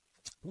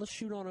 Let's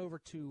shoot on over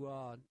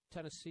to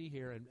Tennessee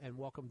here and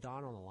welcome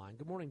Don on the line.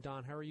 Good morning,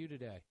 Don. How are you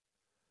today?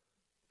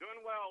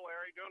 Doing well,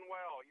 Larry. Doing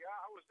well. Yeah,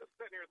 I was just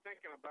sitting here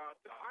thinking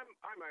about. I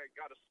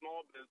got a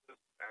small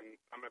business, and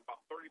I'm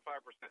about 35%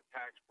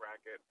 tax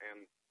bracket,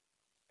 and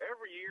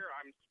every year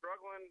I'm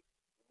struggling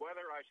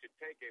whether I should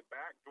take a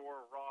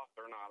backdoor Roth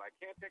or not. I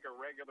can't take a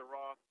regular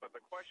Roth, but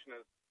the question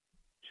is,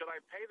 should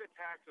I pay the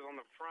taxes on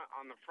the front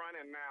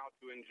end now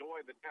to enjoy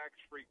the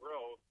tax-free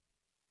growth,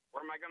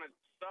 or am I going to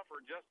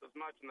suffer just as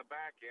much in the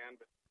back end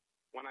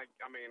when I'm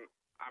imagining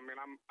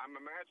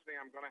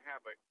I'm going to have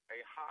a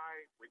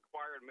high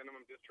required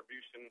minimum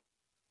distribution,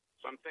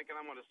 so I'm thinking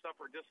I'm going to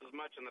suffer just as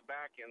much in the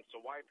back end, so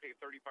why pay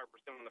 35%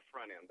 on the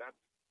front end?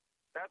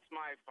 That's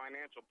my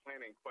financial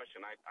planning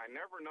question. I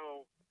never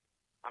know.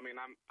 I'm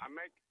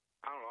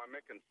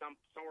making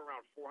somewhere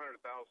around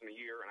 $400,000 a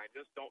year, and I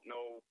just don't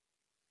know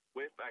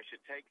if I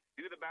should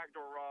do the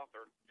backdoor Roth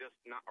or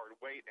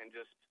wait and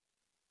just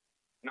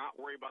not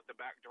worry about the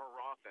backdoor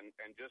Roth and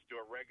just do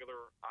a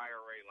regular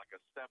IRA, like a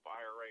SEP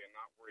IRA, and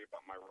not worry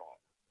about my Roth.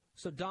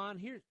 So,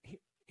 Don,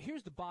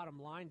 here's the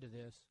bottom line to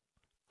this.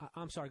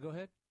 I'm sorry, go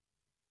ahead.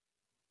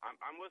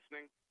 I'm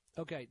listening.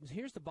 Okay,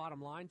 here's the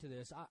bottom line to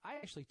this. I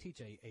actually teach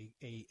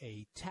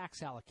a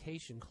tax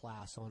allocation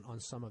class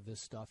on some of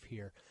this stuff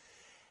here.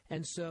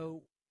 And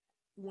so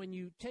when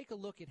you take a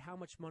look at how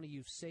much money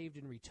you've saved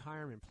in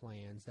retirement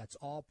plans, that's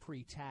all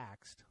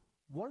pre-taxed,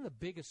 one of the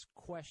biggest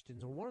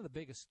questions or one of the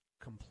biggest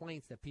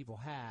complaints that people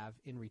have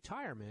in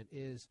retirement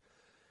is,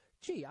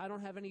 gee, I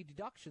don't have any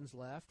deductions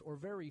left or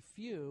very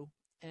few,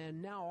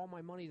 and now all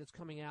my money that's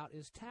coming out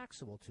is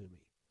taxable to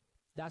me.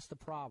 That's the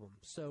problem.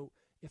 So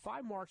if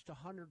I marched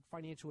 100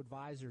 financial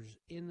advisors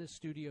in the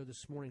studio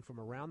this morning from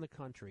around the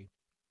country,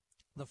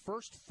 the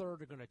first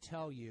third are going to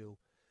tell you,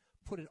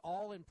 put it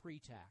all in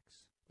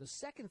pre-tax. The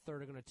second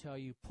third are going to tell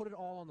you, put it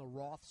all on the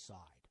Roth side.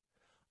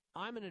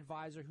 I'm an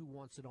advisor who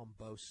wants it on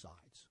both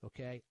sides,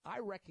 okay? I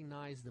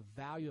recognize the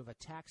value of a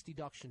tax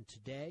deduction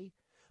today,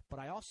 but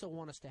I also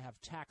want us to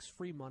have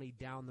tax-free money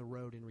down the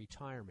road in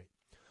retirement.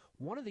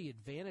 One of the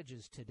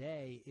advantages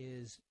today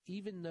is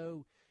even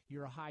though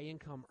you're a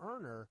high-income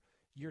earner,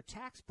 your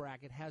tax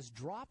bracket has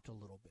dropped a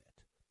little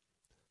bit.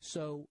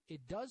 So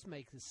it does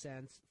make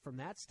sense from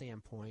that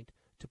standpoint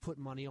to put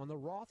money on the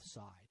Roth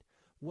side.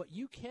 What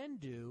you can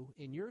do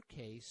in your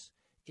case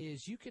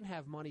is you can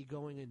have money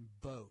going in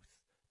both,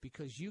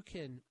 because you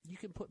can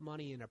put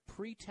money in a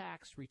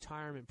pre-tax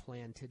retirement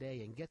plan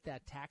today and get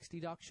that tax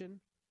deduction.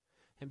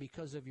 And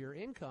because of your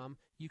income,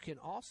 you can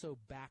also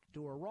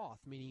backdoor Roth,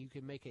 meaning you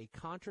can make a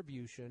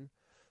contribution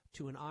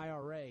to an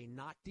IRA,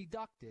 not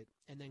deduct it,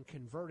 and then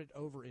convert it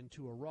over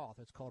into a Roth.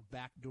 It's called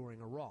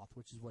backdooring a Roth,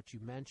 which is what you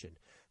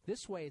mentioned.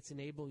 This way, it's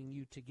enabling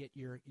you to get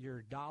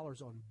your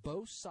dollars on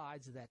both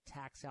sides of that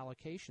tax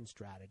allocation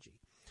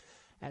strategy.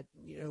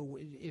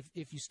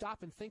 If you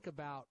stop and think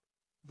about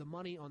the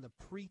money on the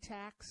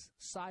pre-tax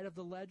side of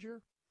the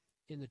ledger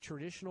in the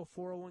traditional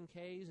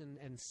 401ks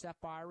and SEP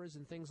IRAs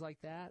and things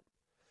like that,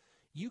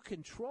 you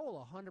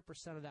control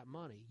 100% of that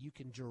money. You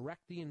can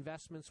direct the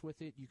investments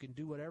with it. You can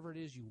do whatever it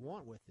is you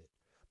want with it.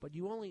 But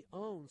you only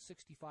own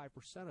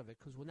 65% of it,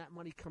 because when that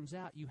money comes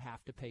out, you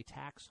have to pay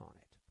tax on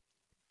it.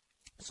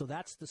 So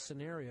that's the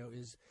scenario,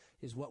 is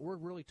what we're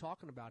really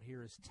talking about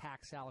here is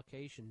tax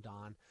allocation,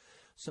 Don.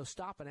 So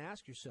stop and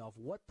ask yourself,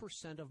 what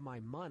percent of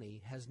my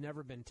money has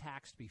never been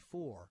taxed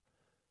before?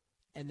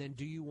 And then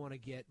do you want to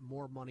get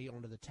more money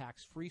onto the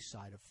tax-free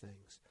side of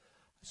things?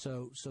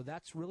 So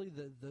that's really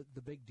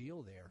the big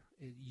deal there.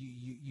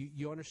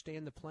 You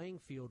understand the playing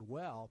field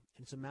well.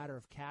 It's a matter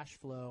of cash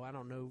flow. I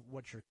don't know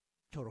what your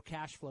total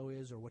cash flow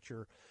is or what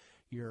your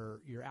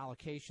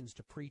allocations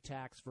to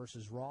pre-tax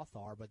versus Roth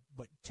are, but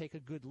take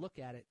a good look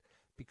at it,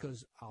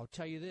 because I'll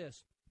tell you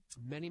this,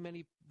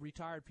 many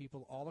retired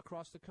people all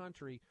across the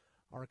country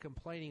are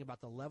complaining about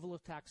the level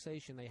of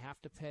taxation they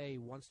have to pay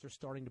once they're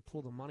starting to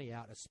pull the money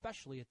out,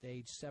 especially at the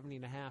age 70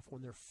 and a half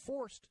when they're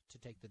forced to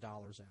take the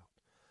dollars out.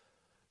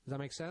 Does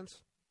that make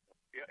sense?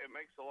 Yeah, it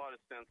makes a lot of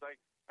sense. I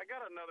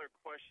got another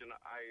question.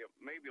 I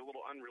may be a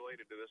little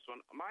unrelated to this one.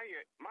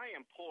 My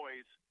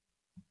employees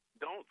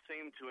don't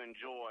seem to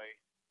enjoy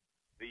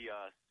the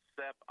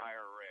SEP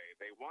IRA.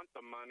 They want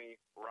the money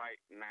right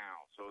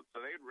now. So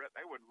they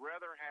would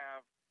rather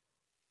have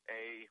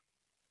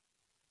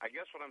I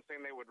guess what I'm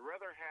saying, they would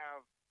rather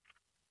have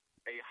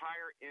a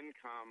higher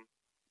income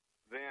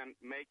than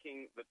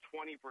making the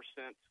 20%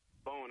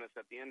 bonus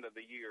at the end of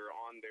the year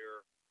on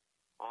their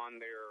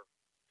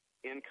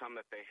income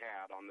that they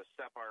had on the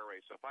SEP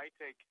IRA. So if I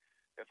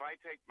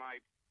take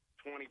my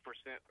 20%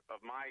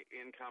 of my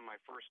income, my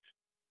first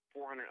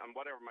 400,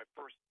 whatever, my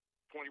first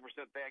 20%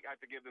 back, I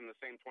have to give them the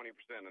same 20%.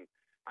 And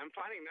I'm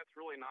finding that's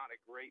really not a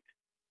great,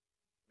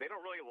 they don't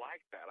really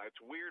like that.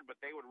 It's weird,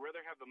 but they would rather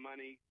have the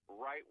money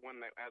right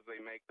as they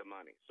make the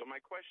money. So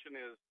my question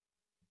is,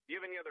 do you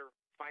have any other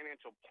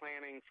financial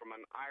planning from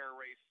an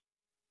IRA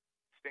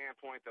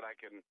standpoint that I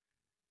can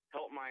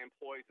help my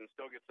employees and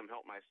still get some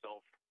help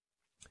myself?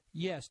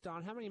 Yes,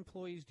 Don, how many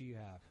employees do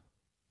you have?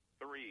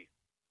 3.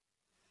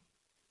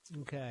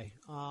 Okay.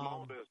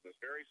 Small business,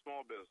 very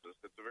small business.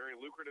 It's a very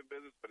lucrative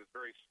business, but it's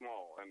very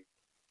small. And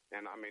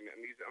I mean, and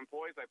these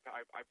employees, I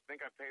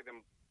think I pay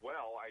them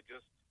well. I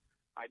just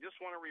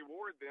want to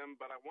reward them,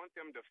 but I want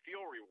them to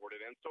feel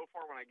rewarded. And so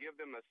far, when I give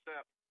them a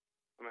SEP,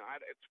 I mean,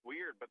 it's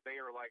weird, but they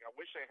are like, I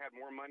wish I had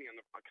more money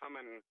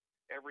coming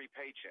every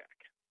paycheck.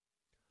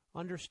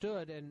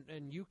 Understood,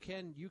 and you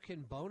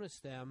can bonus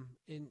them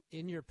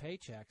in your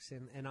paychecks,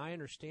 and I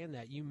understand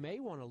that. You may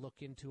want to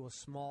look into a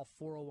small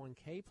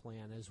 401k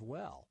plan as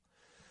well.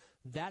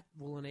 That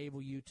will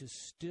enable you to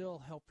still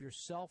help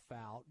yourself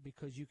out,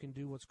 because you can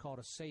do what's called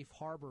a safe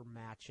harbor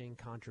matching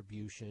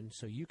contribution,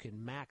 so you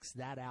can max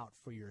that out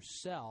for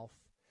yourself,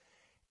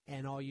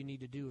 and all you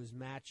need to do is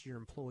match your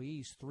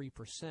employees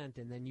 3%,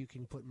 and then you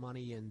can put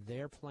money in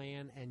their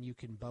plan, and you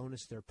can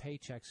bonus their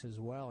paychecks as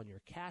well, and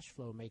your cash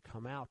flow may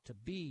come out to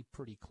be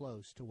pretty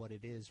close to what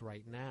it is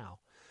right now.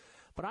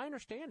 But I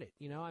understand it.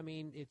 I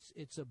mean,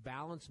 it's a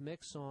balanced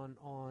mix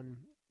on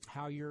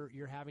how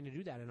you're having to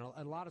do that, and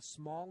a lot of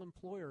small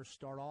employers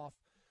start off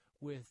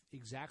with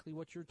exactly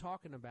what you're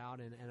talking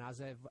about, and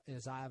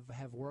as I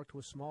have worked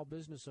with small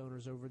business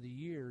owners over the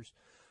years,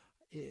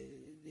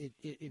 it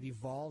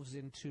evolves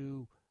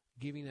into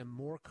giving them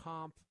more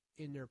comp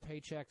in their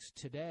paychecks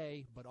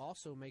today, but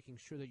also making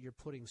sure that you're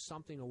putting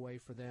something away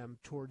for them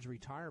towards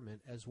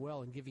retirement as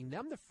well, and giving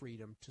them the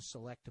freedom to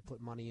select to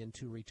put money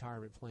into a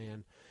retirement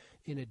plan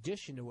in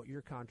addition to what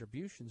your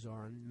contributions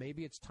are. And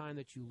maybe it's time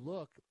that you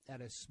look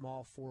at a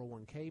small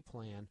 401k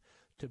plan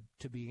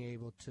to being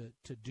able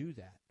to do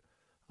that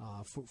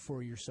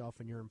for yourself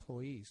and your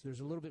employees. There's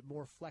a little bit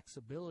more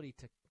flexibility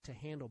to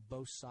handle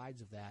both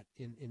sides of that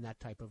in that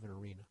type of an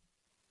arena.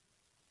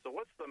 So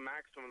what's the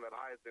maximum that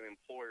I, as an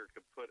employer,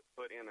 could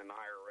put in an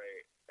IRA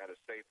at a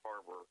safe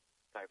harbor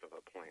type of a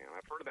plan?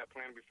 I've heard of that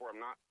plan before.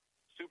 I'm not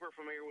super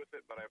familiar with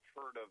it, but I've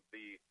heard of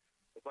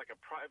it's like a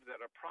profit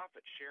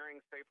sharing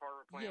safe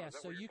harbor plan. Yeah,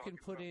 so you can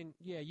put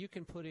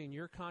in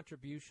your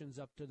contributions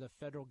up to the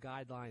federal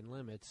guideline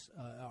limits.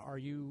 Are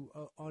you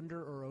under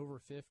or over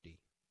 50?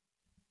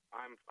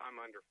 I'm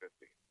under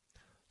 50.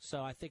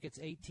 So I think it's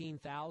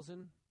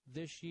 $18,000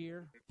 this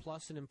year,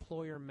 plus an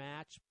employer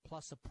match,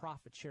 plus a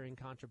profit-sharing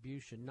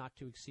contribution, not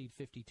to exceed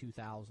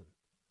 $52,000.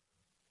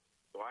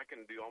 So I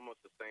can do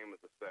almost the same as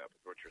the SEP,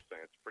 is what you're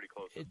saying. It's pretty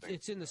close to the same.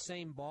 It's in the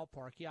same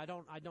ballpark. Yeah, I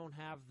don't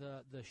have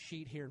the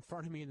sheet here in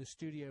front of me in the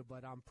studio,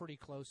 but I'm pretty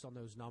close on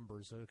those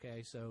numbers.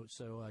 Okay, so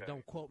Okay.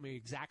 don't quote me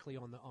exactly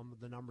on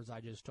the numbers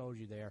I just told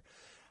you there.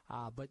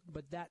 But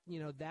that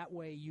that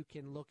way you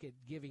can look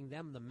at giving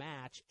them the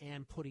match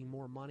and putting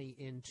more money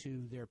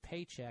into their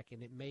paycheck,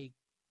 and it may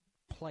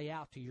play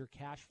out to your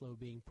cash flow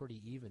being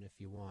pretty even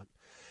if you want.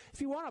 If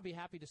you want, I'll be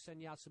happy to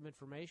send you out some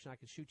information. I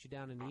can shoot you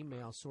down an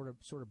email, sort of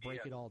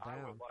break it all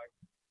down.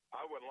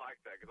 I would like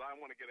that because I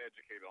want to get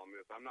educated on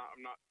this. I'm not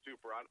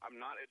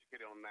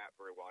educated on that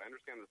very well. I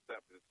understand the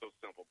steps; it's so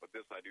simple, but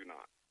this I do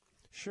not.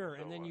 Sure,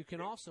 and then you can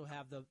also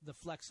have the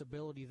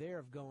flexibility there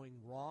of going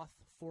Roth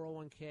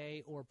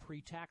 401k or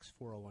pre-tax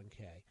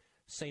 401k.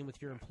 Same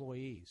with your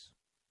employees.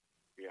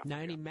 Now,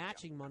 any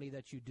matching money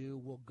that you do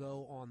will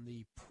go on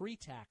the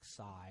pre-tax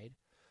side,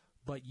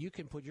 but you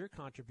can put your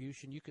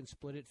contribution, you can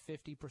split it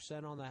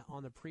 50%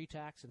 on the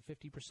pre-tax and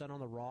 50% on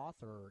the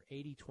Roth, or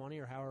 80-20,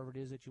 or however it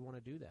is that you want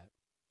to do that.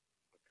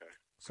 Okay.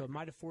 So it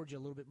might afford you a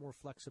little bit more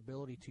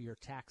flexibility to your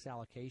tax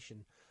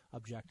allocation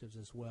objectives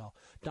as well.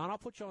 Don, I'll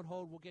put you on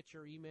hold. We'll get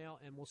your email,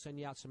 and we'll send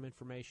you out some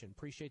information.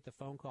 Appreciate the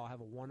phone call. Have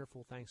a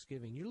wonderful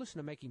Thanksgiving. You're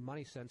listening to Making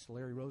Money Sense, the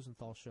Larry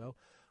Rosenthal Show.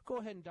 Go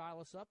ahead and dial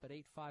us up at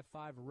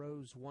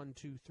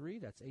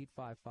 855-ROSE-123. That's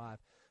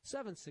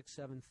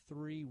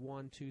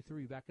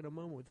 855-767-3123. Back in a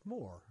moment with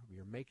more of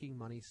your Making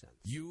Money Sense.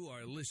 You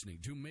are listening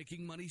to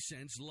Making Money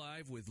Sense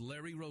live with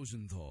Larry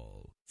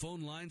Rosenthal.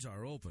 Phone lines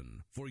are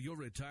open for your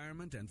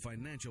retirement and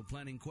financial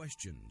planning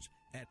questions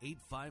at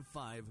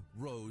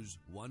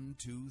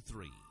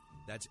 855-ROSE-123.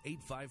 That's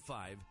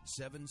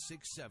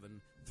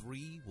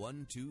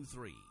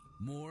 855-767-3123.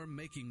 More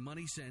Making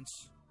Money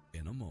Sense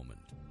in a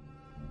moment.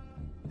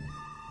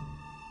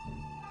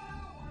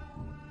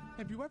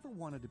 Have you ever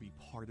wanted to be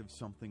part of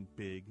something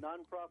big?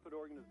 Nonprofit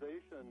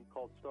organization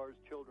called Stars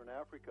Children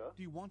Africa.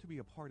 Do you want to be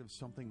a part of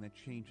something that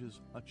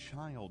changes a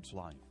child's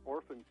life?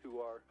 Orphans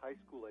who are high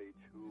school age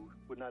who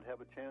would not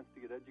have a chance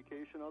to get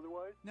education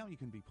otherwise. Now you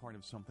can be part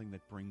of something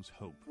that brings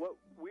hope. What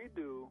we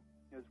do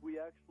is we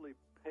actually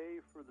pay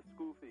for the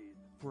school fees.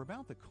 For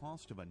about the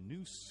cost of a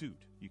new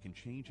suit, you can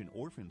change an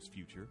orphan's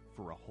future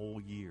for a whole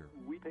year.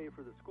 We pay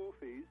for the school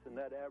fees, and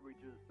that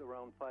averages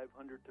around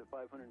 $500 to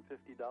 $550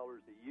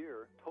 a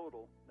year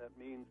total. That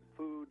means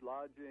food,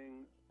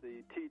 lodging,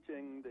 the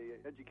teaching, the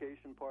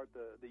education part,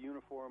 the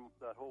uniform,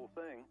 that whole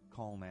thing.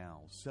 Call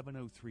now,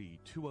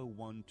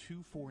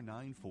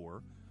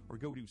 703-201-2494, or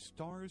go to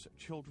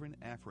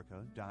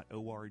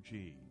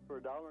starschildrenafrica.org. For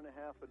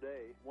 $1.50 a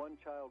day, one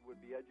child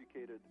would be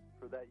educated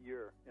for that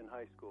year in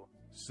high school.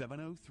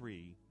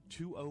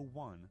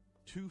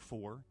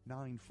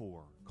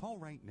 703-201-2494. Call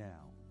right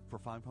now. For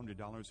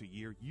 $500 a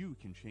year, you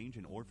can change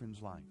an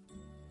orphan's life.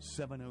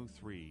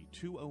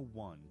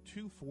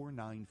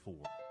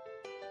 703-201-2494.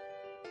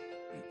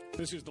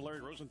 This is the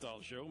Larry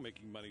Rosenthal Show,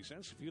 Making Money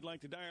Sense. If you'd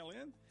like to dial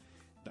in,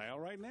 dial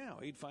right now,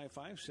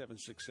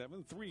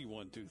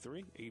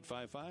 855-767-3123,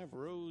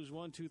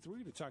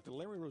 855-ROSE-123 to talk to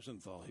Larry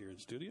Rosenthal here in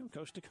studio,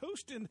 coast to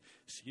coast, and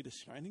sea to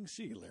shining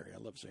sea, Larry. I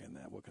love saying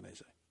that. What can I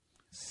say?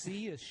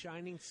 Sea is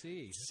shining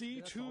sea.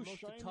 Sea That's to almost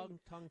shining. a tongue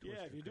twister.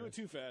 Yeah, if you do it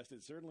too fast,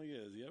 it certainly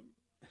is. Yep.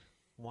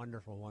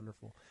 Wonderful,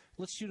 wonderful.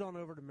 Let's shoot on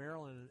over to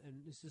Maryland.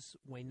 And is this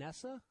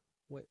Waynessa?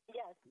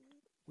 Yes.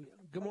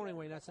 Good morning,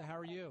 Waynessa. How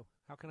are you?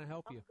 How can I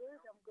help you?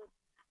 I'm good.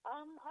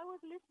 I was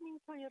listening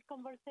to your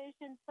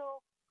conversation,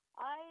 so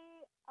I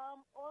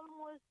am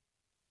almost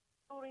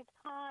to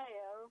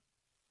retire.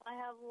 I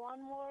have one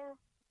more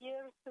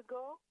year to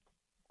go.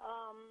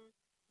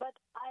 But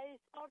I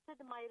started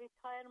my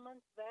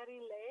retirement very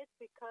late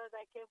because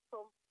I came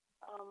from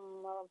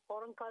a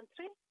foreign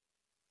country.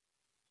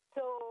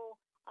 So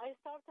I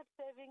started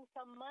saving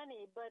some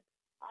money, but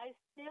I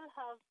still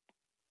have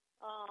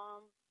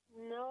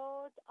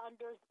not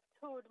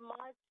understood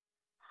much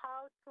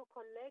how to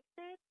collect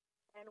it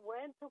and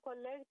when to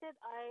collect it.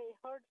 I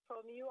heard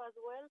from you as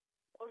well,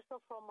 also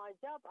from my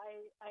job.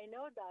 I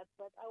know that,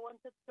 but I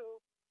wanted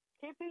to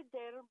keep it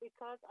there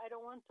because I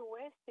don't want to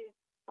waste it.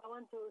 I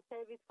want to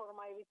save it for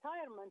my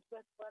retirement.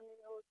 But when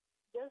you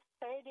just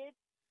said it,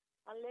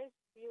 unless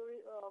you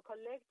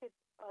collect it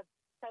at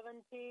 70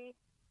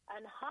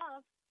 and a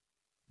half,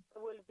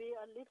 it will be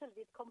a little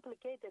bit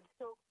complicated.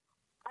 So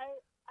I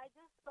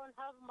just don't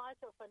have much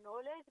of a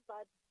knowledge,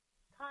 but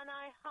can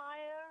I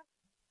hire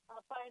a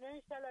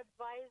financial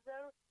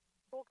advisor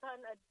who can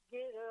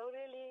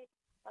really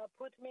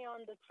put me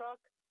on the track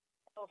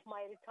of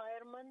my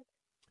retirement?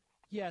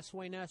 Yes,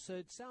 Waynessa,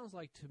 it sounds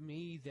like to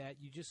me that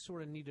you just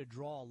sort of need to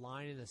draw a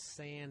line in the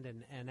sand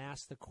and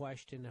ask the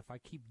question, if I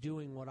keep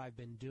doing what I've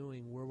been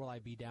doing, where will I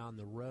be down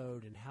the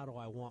road, and how do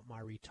I want my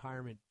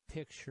retirement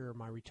picture,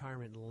 my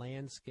retirement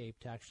landscape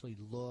to actually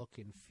look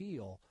and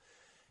feel?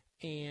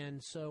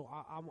 And so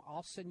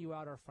I'll send you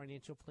out our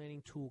financial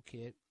planning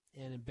toolkit.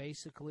 And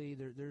basically,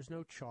 there's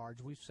no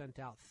charge. We've sent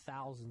out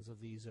thousands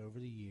of these over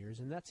the years,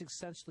 and that's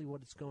essentially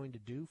what it's going to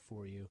do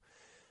for you.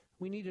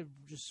 We need to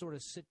just sort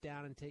of sit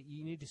down and take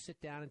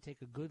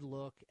a good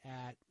look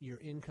at your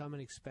income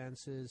and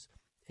expenses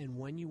and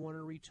when you want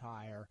to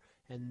retire,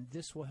 and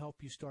this will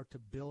help you start to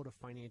build a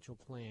financial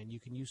plan. You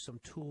can use some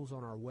tools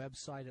on our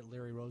website at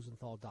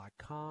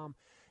LarryRosenthal.com,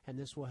 and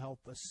this will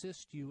help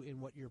assist you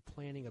in what your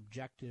planning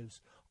objectives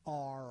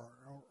are,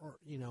 or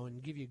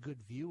and give you a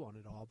good view on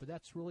it all. But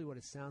that's really what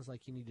it sounds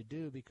like you need to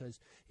do, because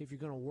if you're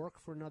going to work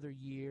for another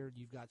year,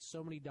 you've got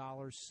so many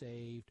dollars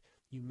saved,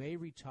 you may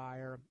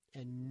retire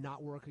and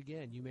not work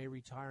again. You may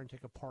retire and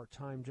take a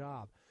part-time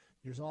job.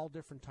 There's all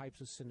different types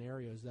of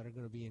scenarios that are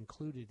going to be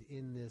included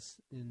in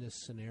this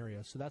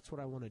scenario. So that's what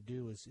I want to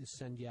do is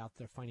send you out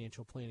the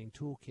financial planning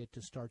toolkit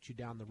to start you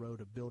down the road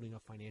of building a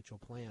financial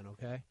plan,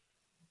 okay?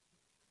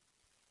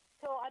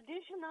 So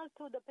additional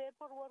to the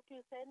paperwork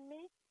you send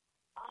me,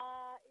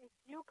 if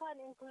you can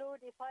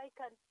include, if I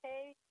can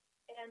pay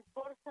and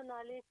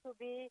personally to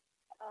be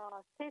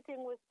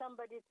sitting with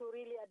somebody to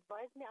really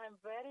advise me. I'm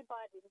very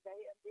bad in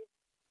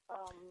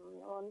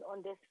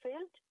on this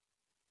field.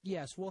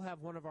 Yes, we'll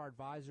have one of our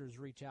advisors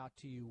reach out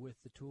to you with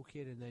the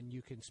toolkit, and then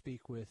you can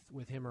speak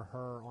with him or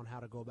her on how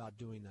to go about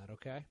doing that,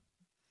 okay?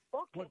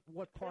 Okay.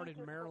 What part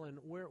in Maryland,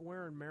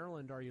 where in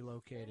Maryland are you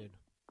located?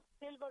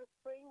 Silver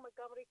Spring,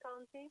 Montgomery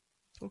County.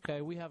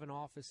 Okay, we have an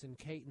office in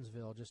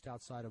Catonsville, just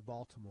outside of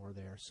Baltimore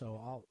there.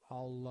 So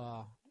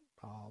I'll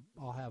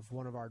have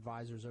one of our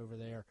advisors over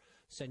there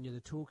send you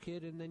the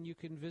toolkit, and then you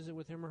can visit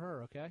with him or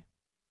her, okay?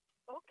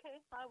 Okay,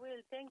 I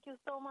will. Thank you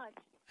so much.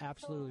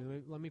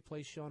 Absolutely. Let me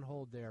place you on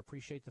hold there.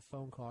 Appreciate the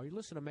phone call. You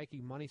listen to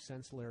Making Money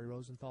Sense, Larry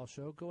Rosenthal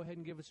Show. Go ahead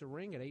and give us a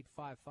ring at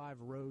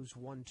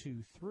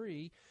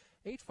 855-ROSE-123,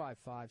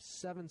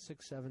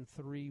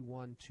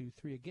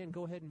 855-767-3123. Again,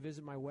 go ahead and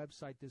visit my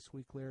website this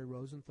week, Larry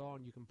Rosenthal,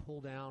 and you can pull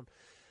down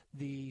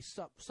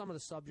some of the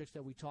subjects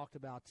that we talked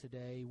about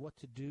today, what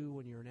to do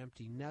when you're an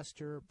empty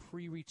nester,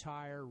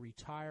 pre-retire,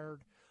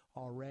 retired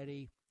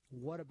already.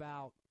 What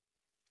about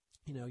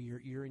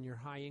you're in your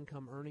high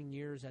income earning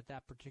years at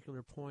that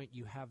particular point.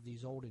 You have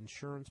these old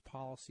insurance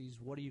policies.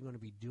 What are you going to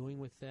be doing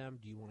with them?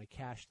 Do you want to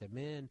cash them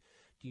in?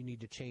 Do you need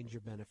to change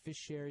your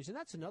beneficiaries? And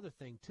that's another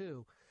thing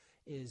too,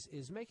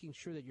 is making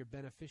sure that your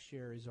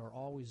beneficiaries are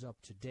always up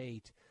to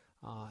date,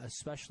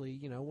 especially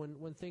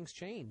when things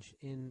change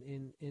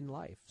in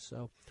life.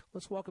 So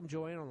let's welcome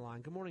Joanne on the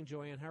line. Good morning,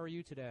 Joanne. How are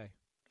you today?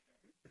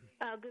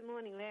 Good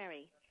morning,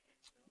 Larry.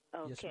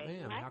 Okay. Yes,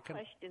 ma'am. My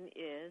question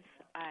is,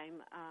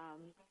 I'm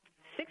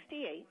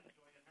 68.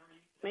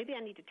 Maybe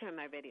I need to turn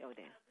my radio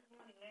down.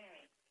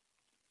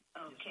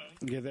 Okay.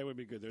 Yeah, that would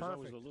be good. There's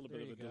always Perfect. a little There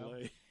bit of a you go.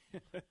 delay.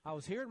 I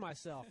was hearing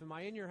myself. Am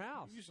I in your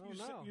house? You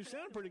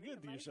sound pretty good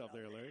to yourself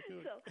there, Larry.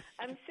 Good. So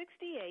I'm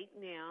 68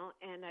 now,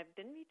 and I've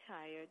been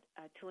retired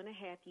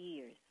 2.5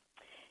 years.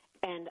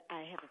 And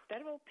I have a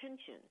federal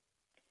pension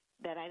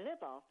that I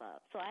live off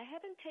of. So I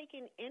haven't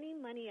taken any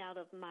money out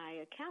of my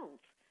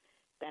accounts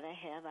that I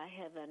have. I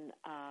have an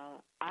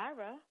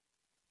IRA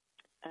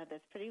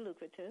that's pretty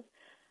lucrative,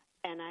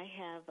 and I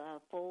have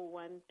a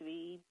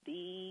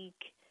 401(b),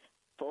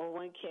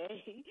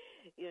 401k.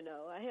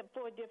 I have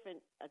 4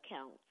 different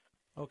accounts.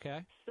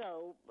 Okay.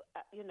 So,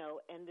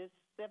 and this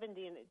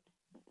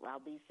I'll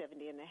be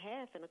 70 and a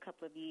half in a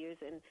couple of years.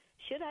 And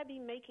should I be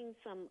making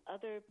some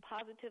other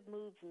positive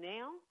moves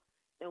now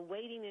than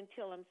waiting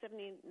until I'm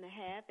 70 and a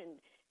half and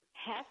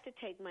have to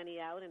take money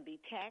out and be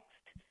taxed?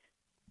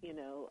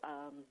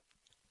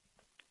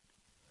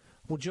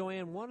 Well,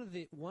 Joanne, one of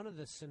the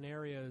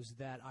scenarios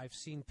that I've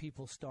seen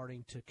people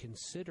starting to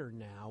consider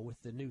now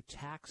with the new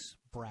tax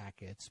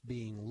brackets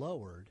being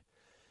lowered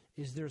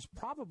is there's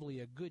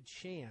probably a good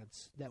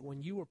chance that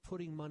when you were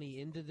putting money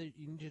into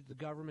the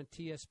government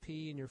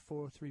TSP and your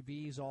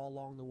 403Bs all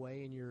along the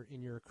way in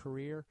your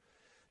career,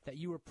 that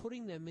you were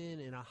putting them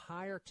in a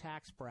higher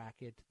tax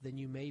bracket than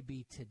you may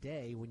be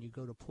today when you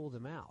go to pull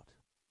them out.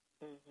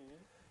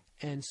 Mm-hmm.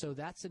 And so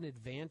that's an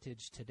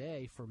advantage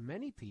today for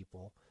many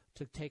people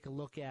to take a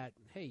look at,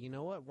 hey, you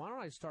know what, why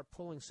don't I start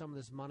pulling some of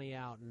this money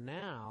out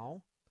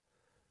now?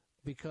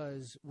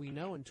 Because we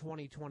know in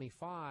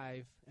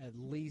 2025, at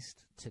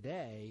least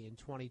today, in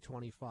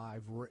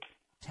 2025,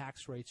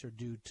 tax rates are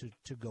due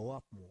to go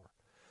up more.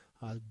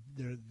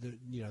 They're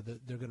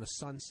going to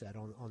sunset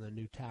on the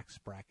new tax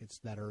brackets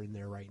that are in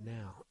there right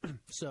now.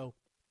 So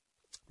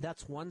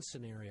that's one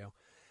scenario.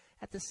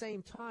 At the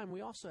same time, we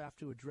also have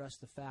to address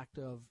the fact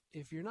of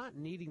if you're not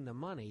needing the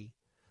money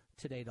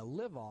today to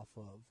live off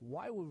of,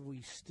 why would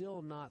we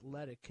still not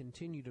let it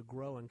continue to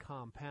grow and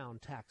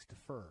compound tax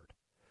deferred?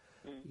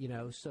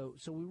 So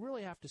we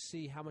really have to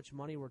see how much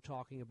money we're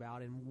talking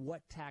about and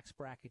what tax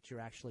bracket you're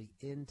actually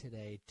in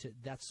today.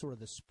 That's sort of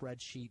the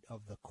spreadsheet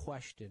of the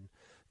question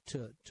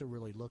to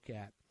really look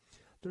at.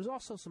 There's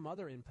also some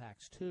other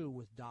impacts, too,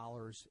 with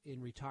dollars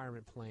in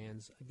retirement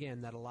plans,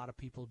 again, that a lot of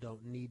people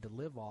don't need to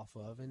live off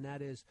of, and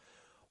that is,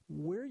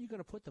 where are you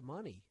going to put the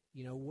money?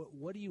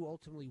 What do you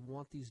ultimately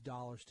want these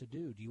dollars to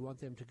do? Do you want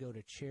them to go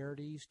to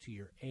charities, to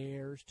your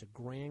heirs, to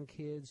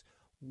grandkids?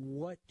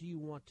 what do you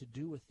want to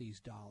do with these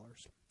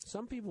dollars?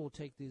 Some people will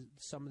take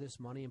some of this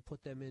money and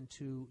put them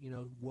into,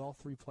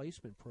 wealth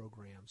replacement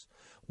programs,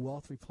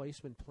 wealth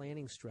replacement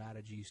planning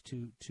strategies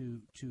to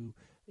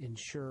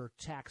ensure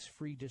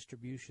tax-free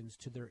distributions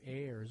to their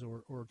heirs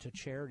or to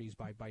charities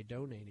by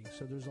donating.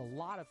 So there's a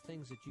lot of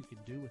things that you can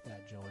do with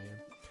that,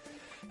 Joanne.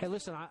 Hey,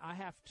 listen, I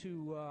have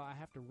to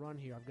run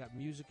here. I've got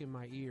music in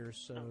my ears,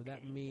 so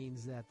that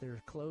means that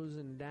they're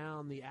closing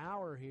down the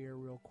hour here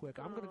real quick.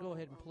 I'm going to go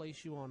ahead and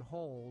place you on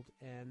hold,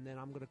 and then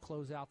I'm going to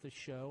close out the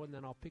show, and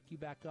then I'll pick you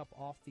back up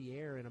off the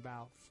air in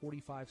about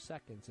 45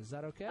 seconds. Is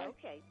that okay?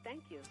 Okay,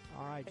 thank you.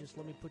 All right, just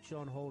let me put you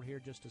on hold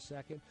here just a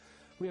second.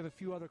 We have a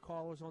few other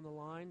callers on the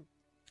line.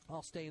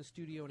 I'll stay in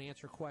studio and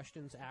answer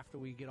questions after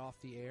we get off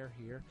the air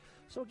here.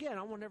 So, again,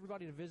 I want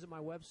everybody to visit my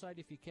website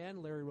if you can,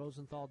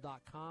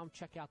 LarryRosenthal.com.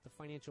 Check out the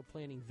financial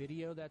planning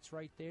video that's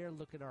right there.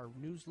 Look at our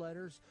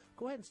newsletters.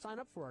 Go ahead and sign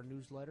up for our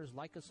newsletters.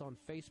 Like us on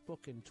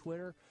Facebook and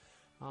Twitter.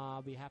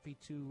 I'll be happy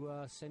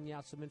to send you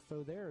out some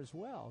info there as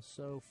well.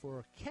 So,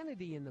 for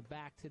Kennedy in the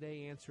back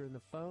today answering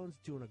the phones,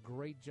 doing a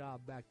great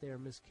job back there,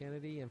 Miss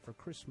Kennedy. And for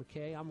Chris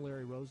McKay, I'm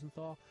Larry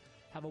Rosenthal.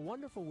 Have a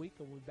wonderful week,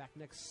 and we'll be back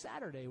next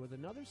Saturday with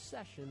another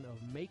session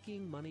of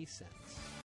Making Money Sense.